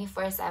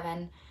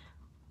 24/7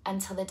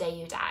 until the day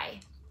you die?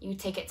 You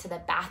take it to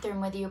the bathroom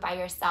with you by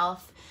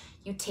yourself.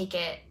 You take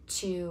it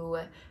to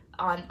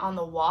on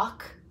the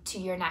walk to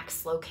your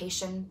next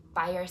location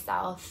by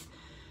yourself.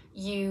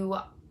 You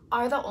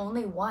are the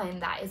only one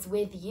that is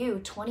with you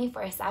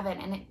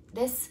 24/7, and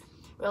this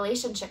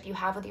relationship you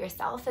have with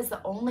yourself is the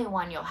only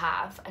one you'll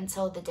have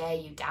until the day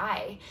you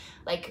die.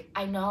 Like,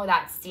 I know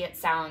that it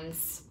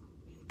sounds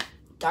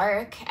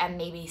dark and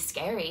maybe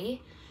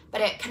scary,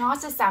 but it can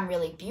also sound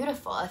really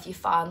beautiful if you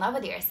fall in love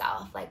with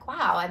yourself. Like,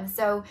 wow, I'm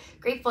so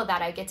grateful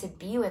that I get to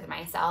be with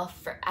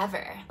myself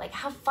forever. Like,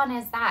 how fun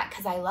is that?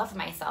 Because I love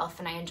myself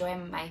and I enjoy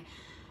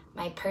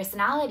my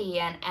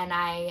personality, and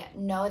I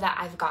know that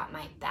I've got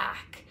my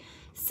back.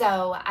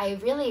 So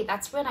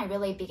that's when I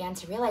really began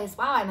to realize,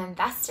 wow, I'm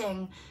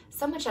investing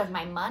so much of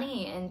my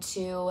money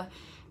into,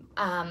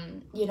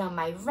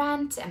 my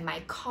rent and my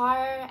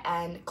car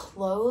and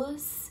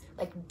clothes,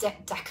 like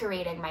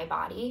decorating my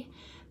body,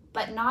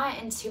 but not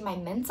into my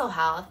mental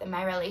health and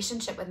my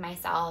relationship with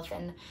myself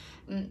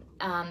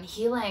and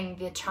healing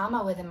the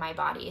trauma within my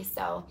body.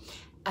 So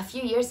a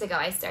few years ago,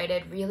 I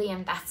started really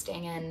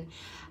investing in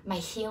my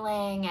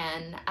healing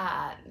and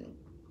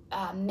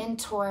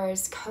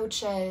mentors,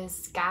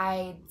 coaches,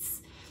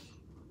 guides,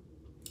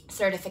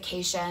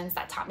 certifications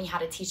that taught me how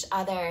to teach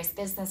others,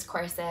 business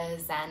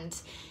courses,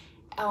 and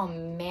oh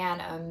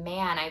man,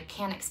 I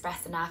can't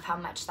express enough how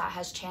much that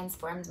has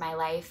transformed my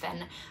life.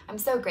 And I'm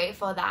so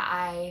grateful that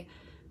I,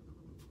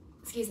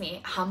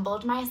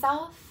 humbled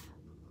myself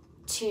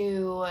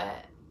to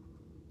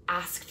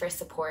ask for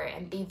support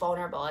and be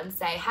vulnerable and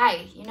say,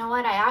 hey, you know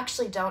what? I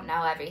actually don't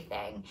know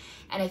everything.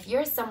 And if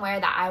you're somewhere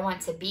that I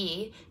want to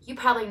be, you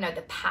probably know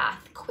the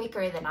path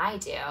quicker than I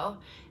do.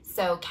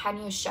 So can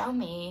you show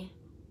me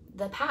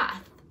the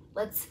path?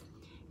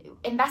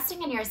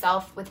 Investing in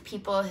yourself with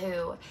people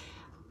who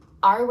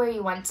are where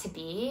you want to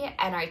be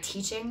and are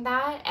teaching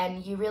that,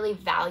 and you really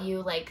value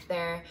like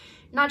their,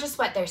 not just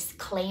what they're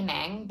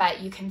claiming,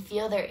 but you can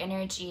feel their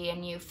energy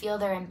and you feel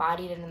they're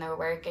embodied in their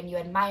work and you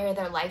admire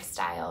their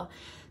lifestyle,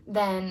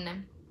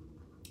 then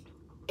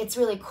it's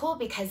really cool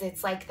because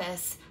it's like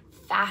this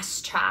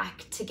fast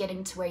track to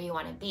getting to where you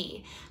want to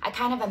be. I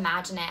kind of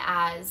imagine it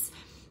as,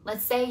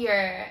 let's say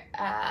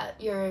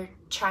you're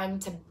trying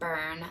to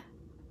burn,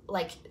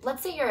 like,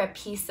 let's say you're a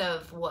piece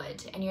of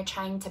wood and you're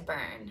trying to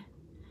burn,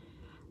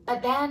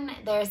 but then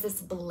there's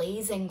this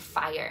blazing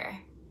fire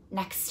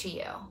next to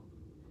you,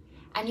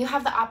 and you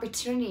have the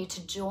opportunity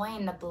to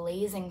join the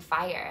blazing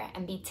fire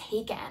and be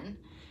taken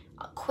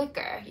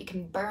quicker. You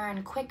can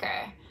burn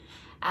quicker.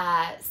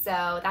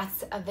 So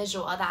that's a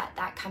visual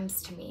that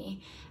comes to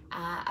me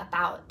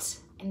about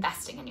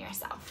investing in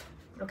yourself,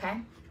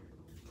 okay?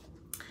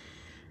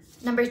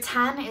 Number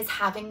 10 is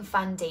having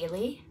fun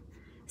daily.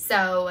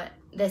 So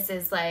this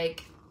is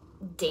like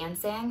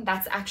dancing.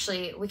 That's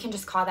actually, we can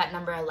just call that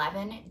number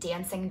 11,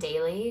 dancing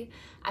daily.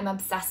 I'm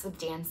obsessed with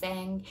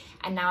dancing,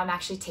 and now I'm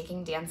actually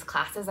taking dance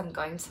classes. I'm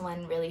going to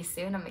one really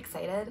soon. I'm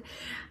excited.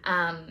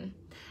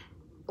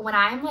 When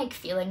I'm like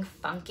feeling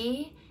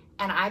funky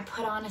and I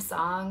put on a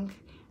song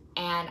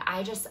and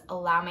I just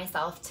allow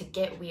myself to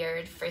get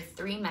weird for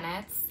 3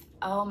 minutes,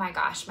 oh my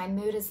gosh, my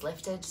mood is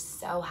lifted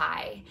so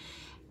high.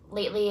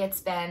 Lately,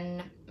 it's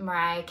been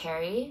Mariah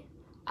Carey,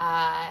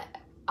 All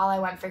I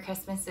Want for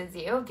Christmas Is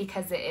You,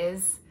 because it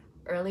is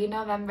early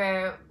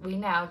November. We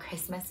know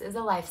Christmas is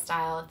a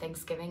lifestyle.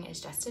 Thanksgiving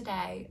is just a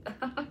day.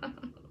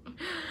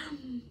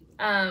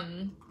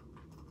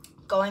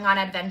 Going on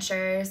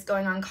adventures,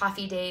 going on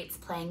coffee dates,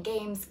 playing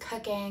games,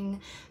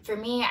 cooking. For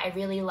me, I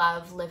really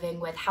love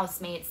living with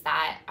housemates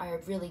that are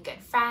really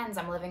good friends.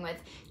 I'm living with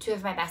 2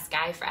 of my best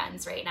guy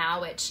friends right now,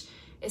 which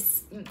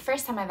is the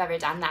first time I've ever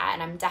done that,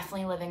 and I'm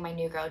definitely living my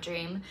new girl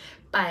dream.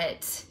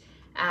 But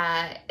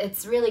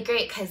it's really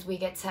great because we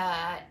get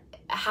to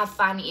have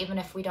fun even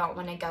if we don't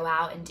want to go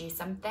out and do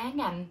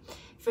something. And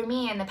for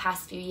me, in the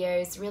past few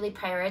years, really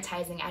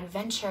prioritizing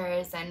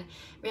adventures and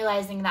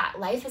realizing that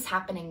life is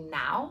happening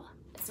now.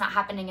 It's not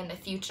happening in the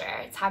future,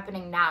 it's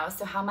happening now.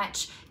 So how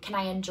much can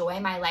I enjoy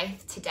my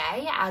life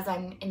today as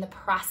I'm in the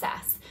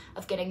process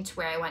of getting to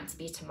where I want to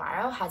be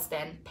tomorrow has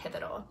been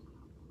pivotal.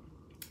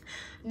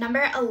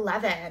 Number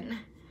 11,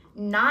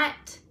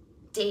 not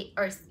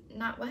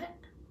what?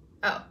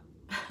 Oh,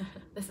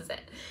 this is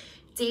it.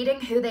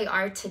 Dating who they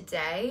are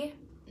today,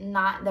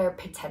 not their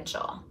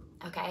potential,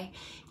 okay?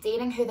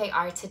 Dating who they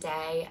are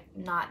today,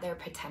 not their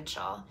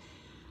potential.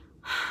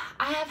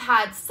 I have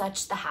had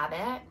such the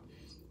habit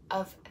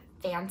of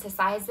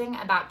fantasizing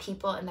about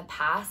people in the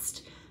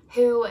past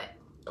who,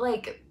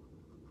 like,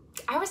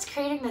 I was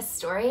creating this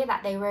story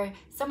that they were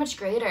so much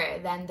greater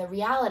than the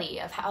reality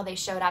of how they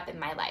showed up in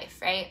my life,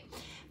 right?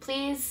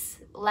 Please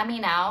let me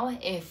know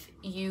if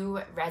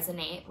you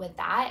resonate with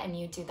that and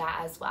you do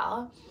that as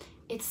well.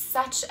 It's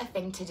such a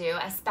thing to do,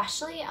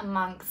 especially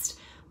amongst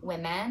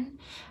women.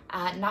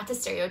 Not to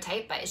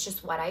stereotype, but it's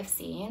just what I've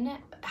seen,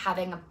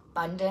 having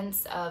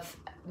abundance of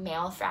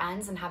male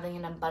friends and having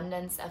an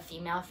abundance of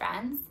female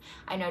friends.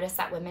 I notice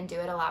that women do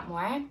it a lot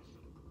more.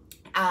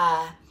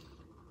 I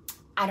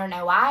don't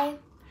know why.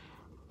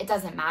 It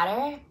doesn't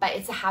matter, but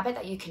it's a habit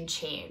that you can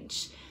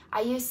change.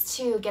 I used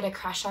to get a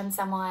crush on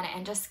someone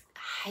and just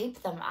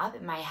hype them up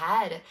in my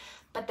head,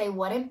 but they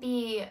wouldn't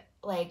be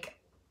like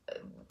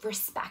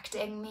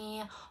respecting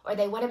me, or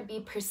they wouldn't be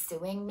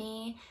pursuing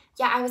me.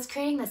 Yeah, I was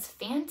creating this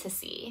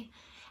fantasy.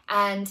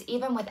 And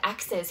even with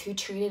exes who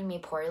treated me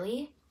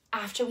poorly,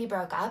 after we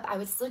broke up, I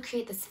would still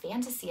create this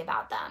fantasy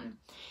about them.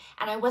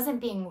 And I wasn't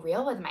being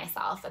real with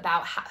myself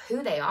about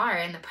who they are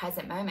in the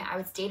present moment. I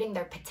was dating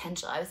their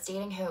potential. I was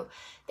dating who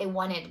they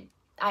wanted.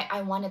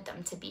 I wanted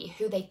them to be,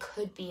 who they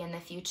could be in the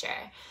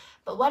future.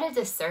 But what a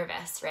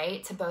disservice,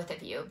 right, to both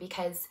of you,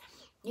 because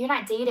you're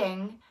not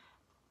dating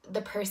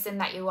the person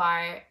that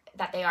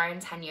they are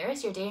in 10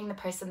 years. You're dating the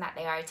person that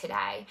they are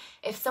today.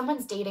 If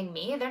someone's dating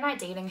me, they're not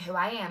dating who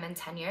I am in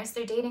 10 years.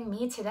 They're dating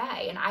me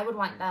today. And I would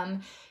want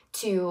them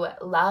to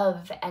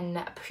love and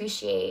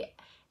appreciate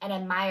and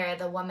admire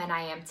the woman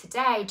I am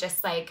today,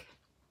 just like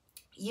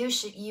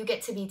you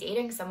get to be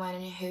dating someone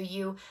who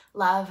you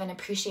love and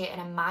appreciate and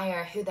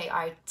admire who they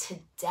are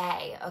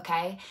today,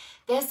 okay?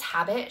 This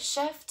habit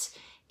shift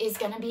is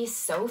going to be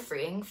so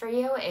freeing for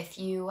you if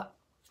you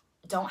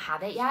don't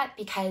have it yet,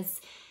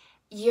 because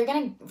you're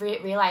going to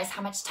realize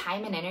how much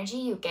time and energy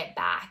you get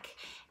back.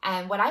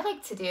 And what I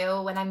like to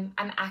do when I'm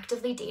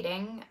actively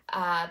dating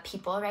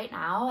people right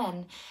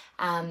now,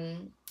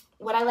 and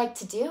what I like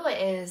to do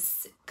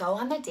is go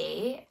on the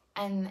date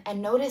and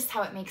notice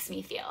how it makes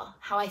me feel,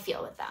 how I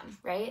feel with them,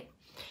 right?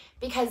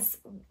 Because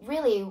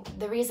really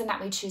the reason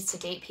that we choose to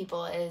date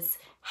people is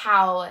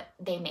how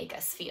they make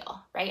us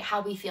feel, right?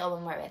 How we feel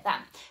when we're with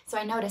them. So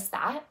I notice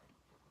that,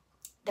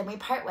 then we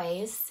part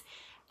ways,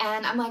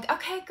 and I'm like,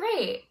 okay,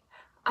 great.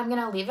 I'm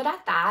going to leave it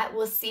at that.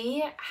 We'll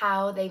see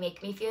how they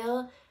make me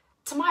feel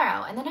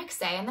tomorrow and the next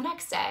day and the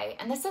next day.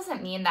 And this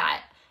doesn't mean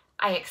that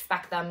I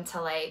expect them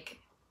to like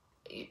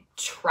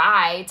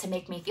try to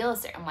make me feel a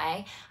certain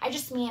way. I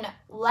just mean,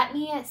 let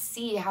me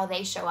see how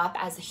they show up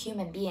as a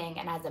human being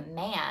and as a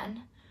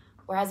man,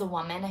 or as a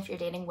woman if you're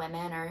dating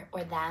women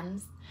or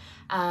them.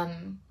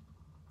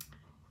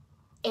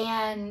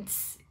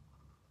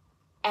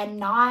 And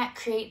not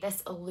create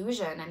this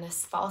illusion and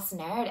this false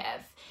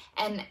narrative.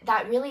 And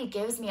that really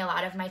gives me a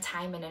lot of my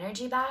time and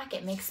energy back.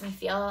 It makes me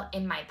feel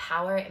in my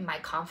power, in my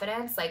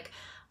confidence, like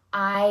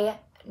I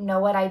know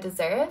what I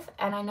deserve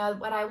and I know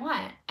what I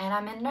want, and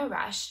I'm in no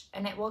rush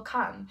and it will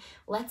come.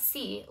 Let's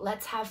see,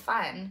 let's have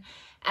fun.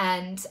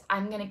 And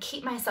I'm going to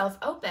keep myself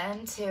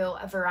open to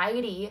a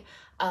variety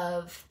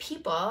of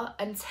people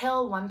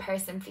until one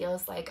person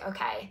feels like,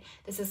 okay,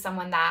 this is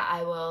someone that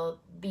I will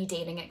be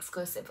dating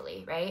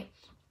exclusively, right?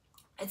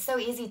 It's so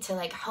easy to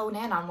like hone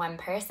in on one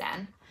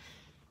person.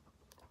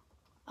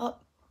 Oh,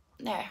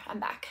 there, I'm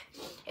back.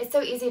 It's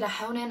so easy to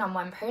hone in on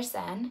one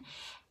person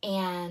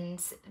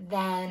and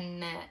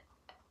then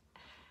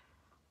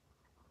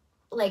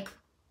like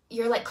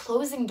you're like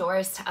closing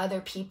doors to other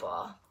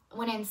people,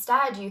 when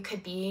instead you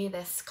could be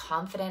this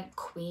confident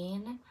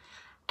queen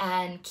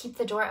and keep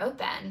the door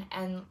open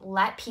and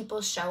let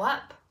people show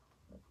up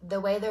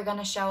the way they're going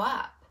to show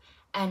up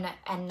and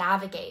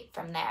navigate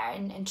from there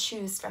and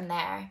choose from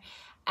there.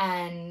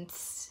 And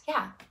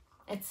yeah,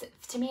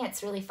 to me,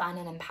 it's really fun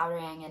and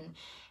empowering,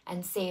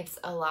 and saves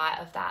a lot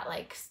of that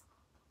like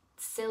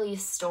silly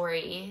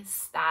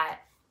stories that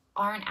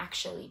aren't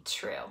actually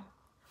true.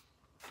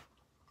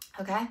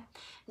 Okay,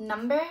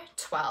 number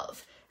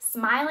 12,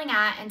 smiling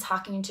at and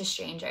talking to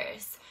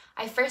strangers.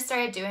 I first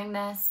started doing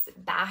this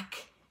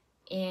back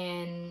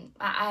in,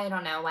 I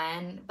don't know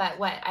when, but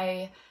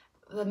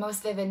the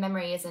most vivid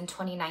memory is in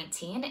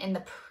 2019, in the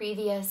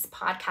previous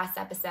podcast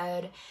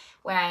episode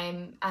where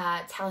I'm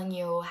telling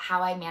you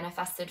how I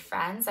manifested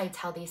friends. I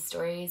tell these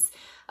stories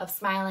of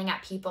smiling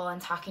at people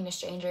and talking to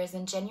strangers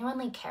and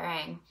genuinely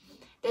caring.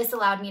 This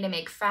allowed me to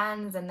make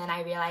friends, and then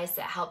I realized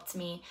it helped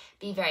me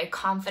be very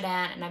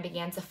confident, and I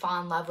began to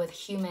fall in love with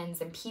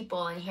humans and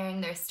people and hearing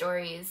their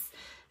stories.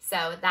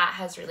 So that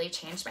has really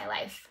changed my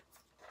life.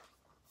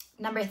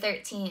 Number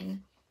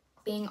 13,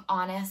 being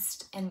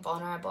honest and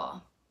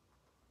vulnerable.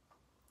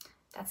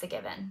 That's a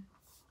given.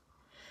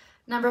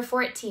 Number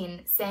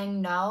 14,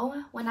 saying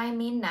no when I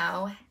mean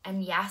no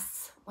and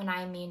yes when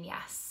I mean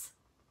yes.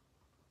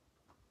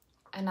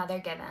 Another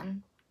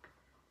given.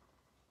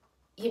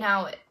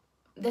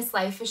 This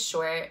life is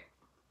short,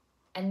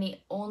 and the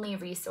only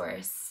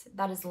resource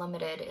that is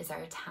limited is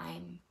our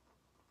time.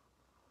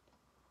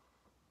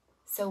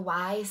 So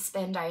why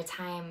spend our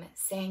time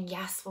saying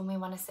yes when we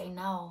want to say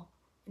no,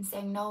 and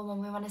saying no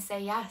when we want to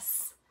say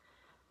yes?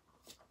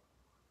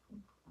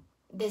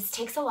 This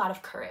takes a lot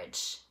of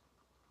courage.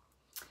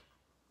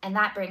 And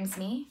that brings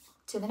me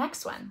to the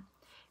next one,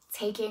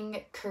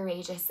 taking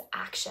courageous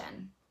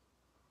action.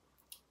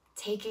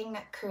 Taking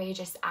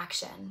courageous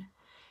action.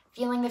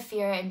 Feeling the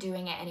fear and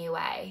doing it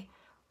anyway.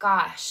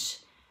 Gosh,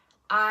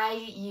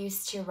 I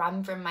used to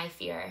run from my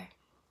fear.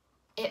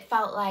 It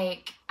felt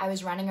like I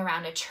was running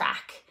around a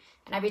track.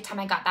 And every time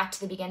I got back to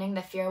the beginning,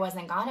 the fear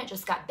wasn't gone. It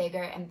just got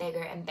bigger and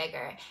bigger and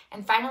bigger.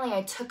 And finally,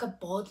 I took a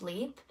bold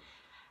leap.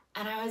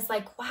 And I was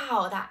like,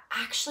 wow, that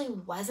actually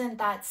wasn't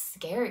that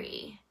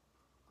scary.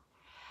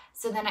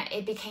 So then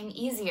it became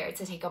easier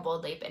to take a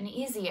bold leap, and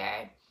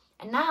easier.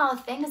 And now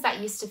things that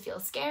used to feel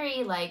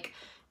scary, like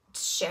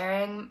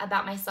sharing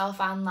about myself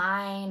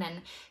online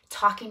and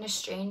talking to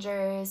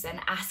strangers and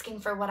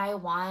asking for what I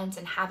want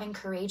and having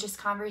courageous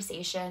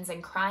conversations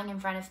and crying in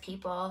front of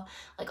people,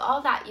 like all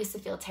of that used to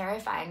feel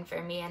terrifying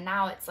for me. And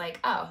now it's like,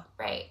 oh,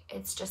 right,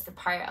 it's just a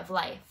part of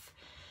life.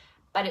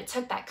 But it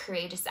took that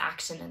courageous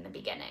action in the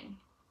beginning,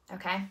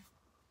 okay?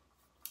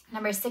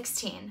 Number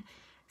 16,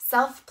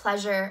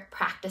 self-pleasure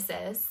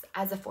practices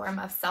as a form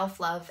of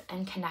self-love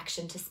and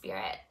connection to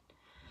spirit.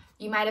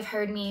 You might have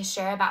heard me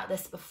share about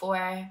this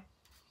before.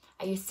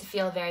 I used to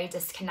feel very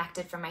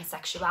disconnected from my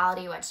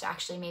sexuality, which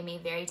actually made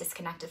me very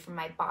disconnected from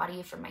my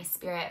body, from my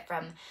spirit,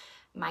 from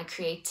my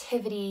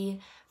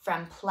creativity,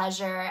 from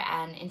pleasure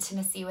and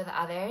intimacy with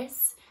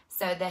others.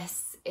 So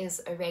this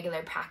is a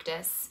regular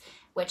practice,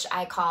 which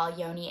I call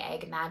yoni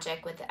egg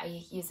magic.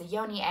 I use a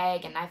yoni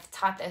egg, and I've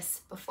taught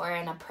this before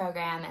in a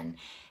program, and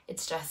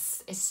it's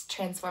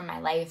transformed my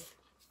life,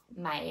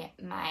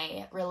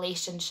 my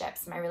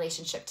relationships, my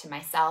relationship to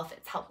myself.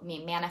 It's helped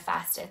me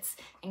manifest. It's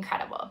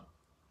incredible.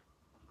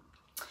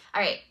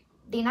 All right,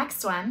 the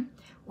next one,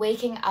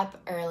 waking up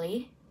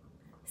early.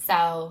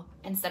 So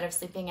instead of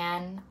sleeping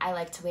in, I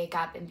like to wake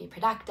up and be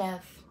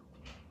productive.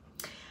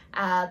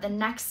 The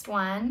next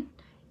one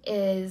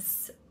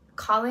is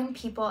calling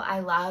people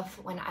I love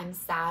when I'm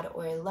sad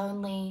or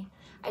lonely.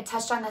 I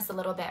touched on this a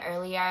little bit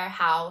earlier,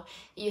 how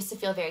it used to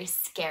feel very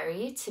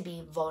scary to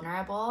be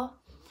vulnerable.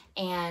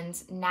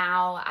 And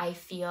now I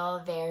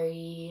feel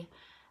very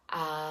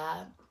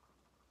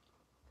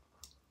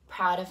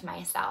proud of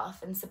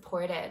myself and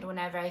supported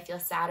whenever I feel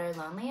sad or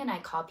lonely, and I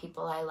call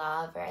people I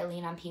love, or I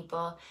lean on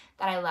people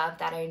that I love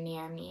that are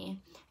near me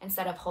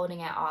instead of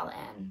holding it all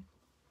in.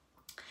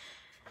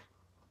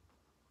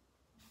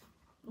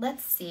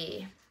 Let's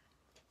see.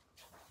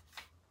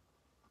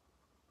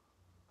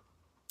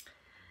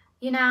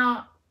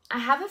 I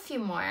have a few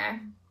more,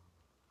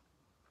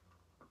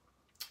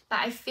 but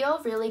I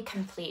feel really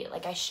complete.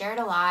 Like, I shared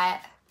a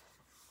lot.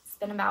 It's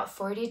been about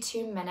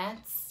 42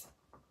 minutes.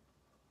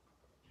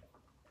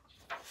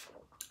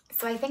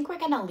 So I think we're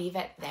going to leave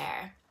it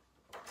there.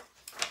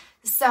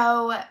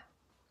 So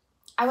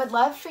I would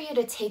love for you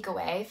to take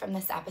away from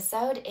this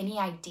episode any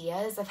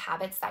ideas of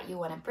habits that you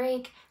want to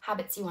break,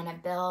 habits you want to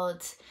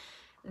build.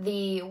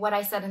 What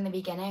I said in the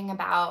beginning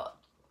about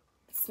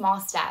small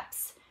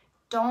steps.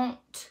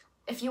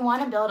 If you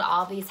want to build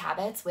all these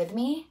habits with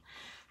me,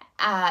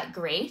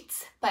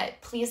 great, but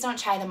please don't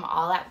try them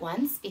all at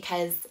once,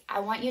 because I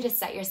want you to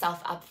set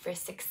yourself up for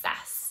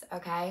success,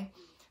 okay?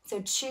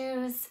 So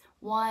choose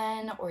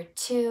one or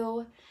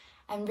two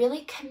and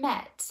really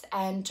commit,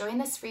 and join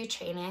this free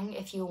training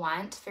if you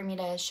want for me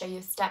to show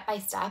you step by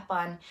step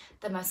on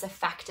the most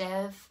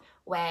effective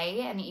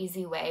way and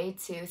easy way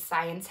to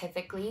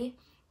scientifically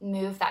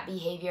move that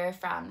behavior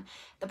from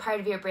the part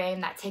of your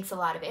brain that takes a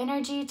lot of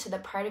energy to the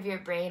part of your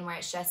brain where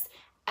it's just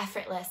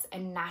effortless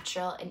and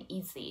natural and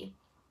easy.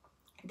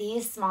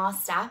 These small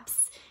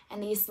steps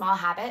and these small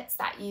habits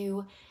that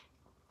you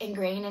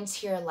ingrain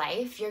into your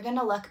life, you're going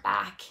to look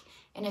back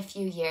in a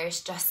few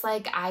years, just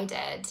like I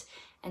did,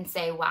 and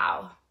say,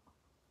 wow,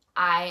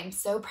 I am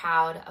so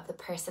proud of the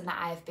person that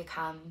I've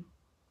become,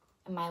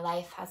 and my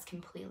life has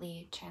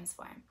completely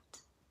transformed.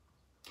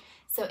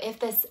 So if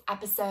this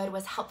episode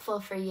was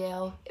helpful for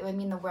you, it would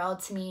mean the world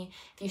to me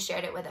if you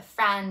shared it with a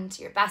friend,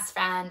 your best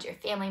friend, your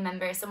family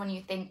member, someone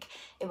you think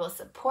it will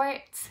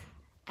support.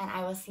 And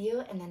I will see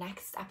you in the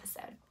next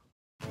episode.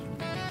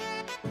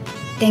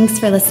 Thanks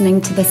for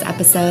listening to this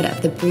episode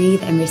of the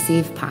Breathe and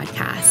Receive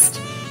podcast.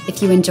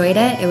 If you enjoyed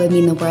it, it would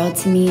mean the world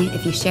to me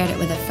if you shared it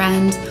with a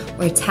friend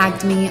or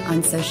tagged me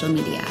on social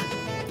media.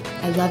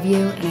 I love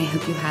you, and I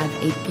hope you have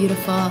a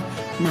beautiful,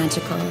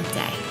 magical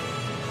day.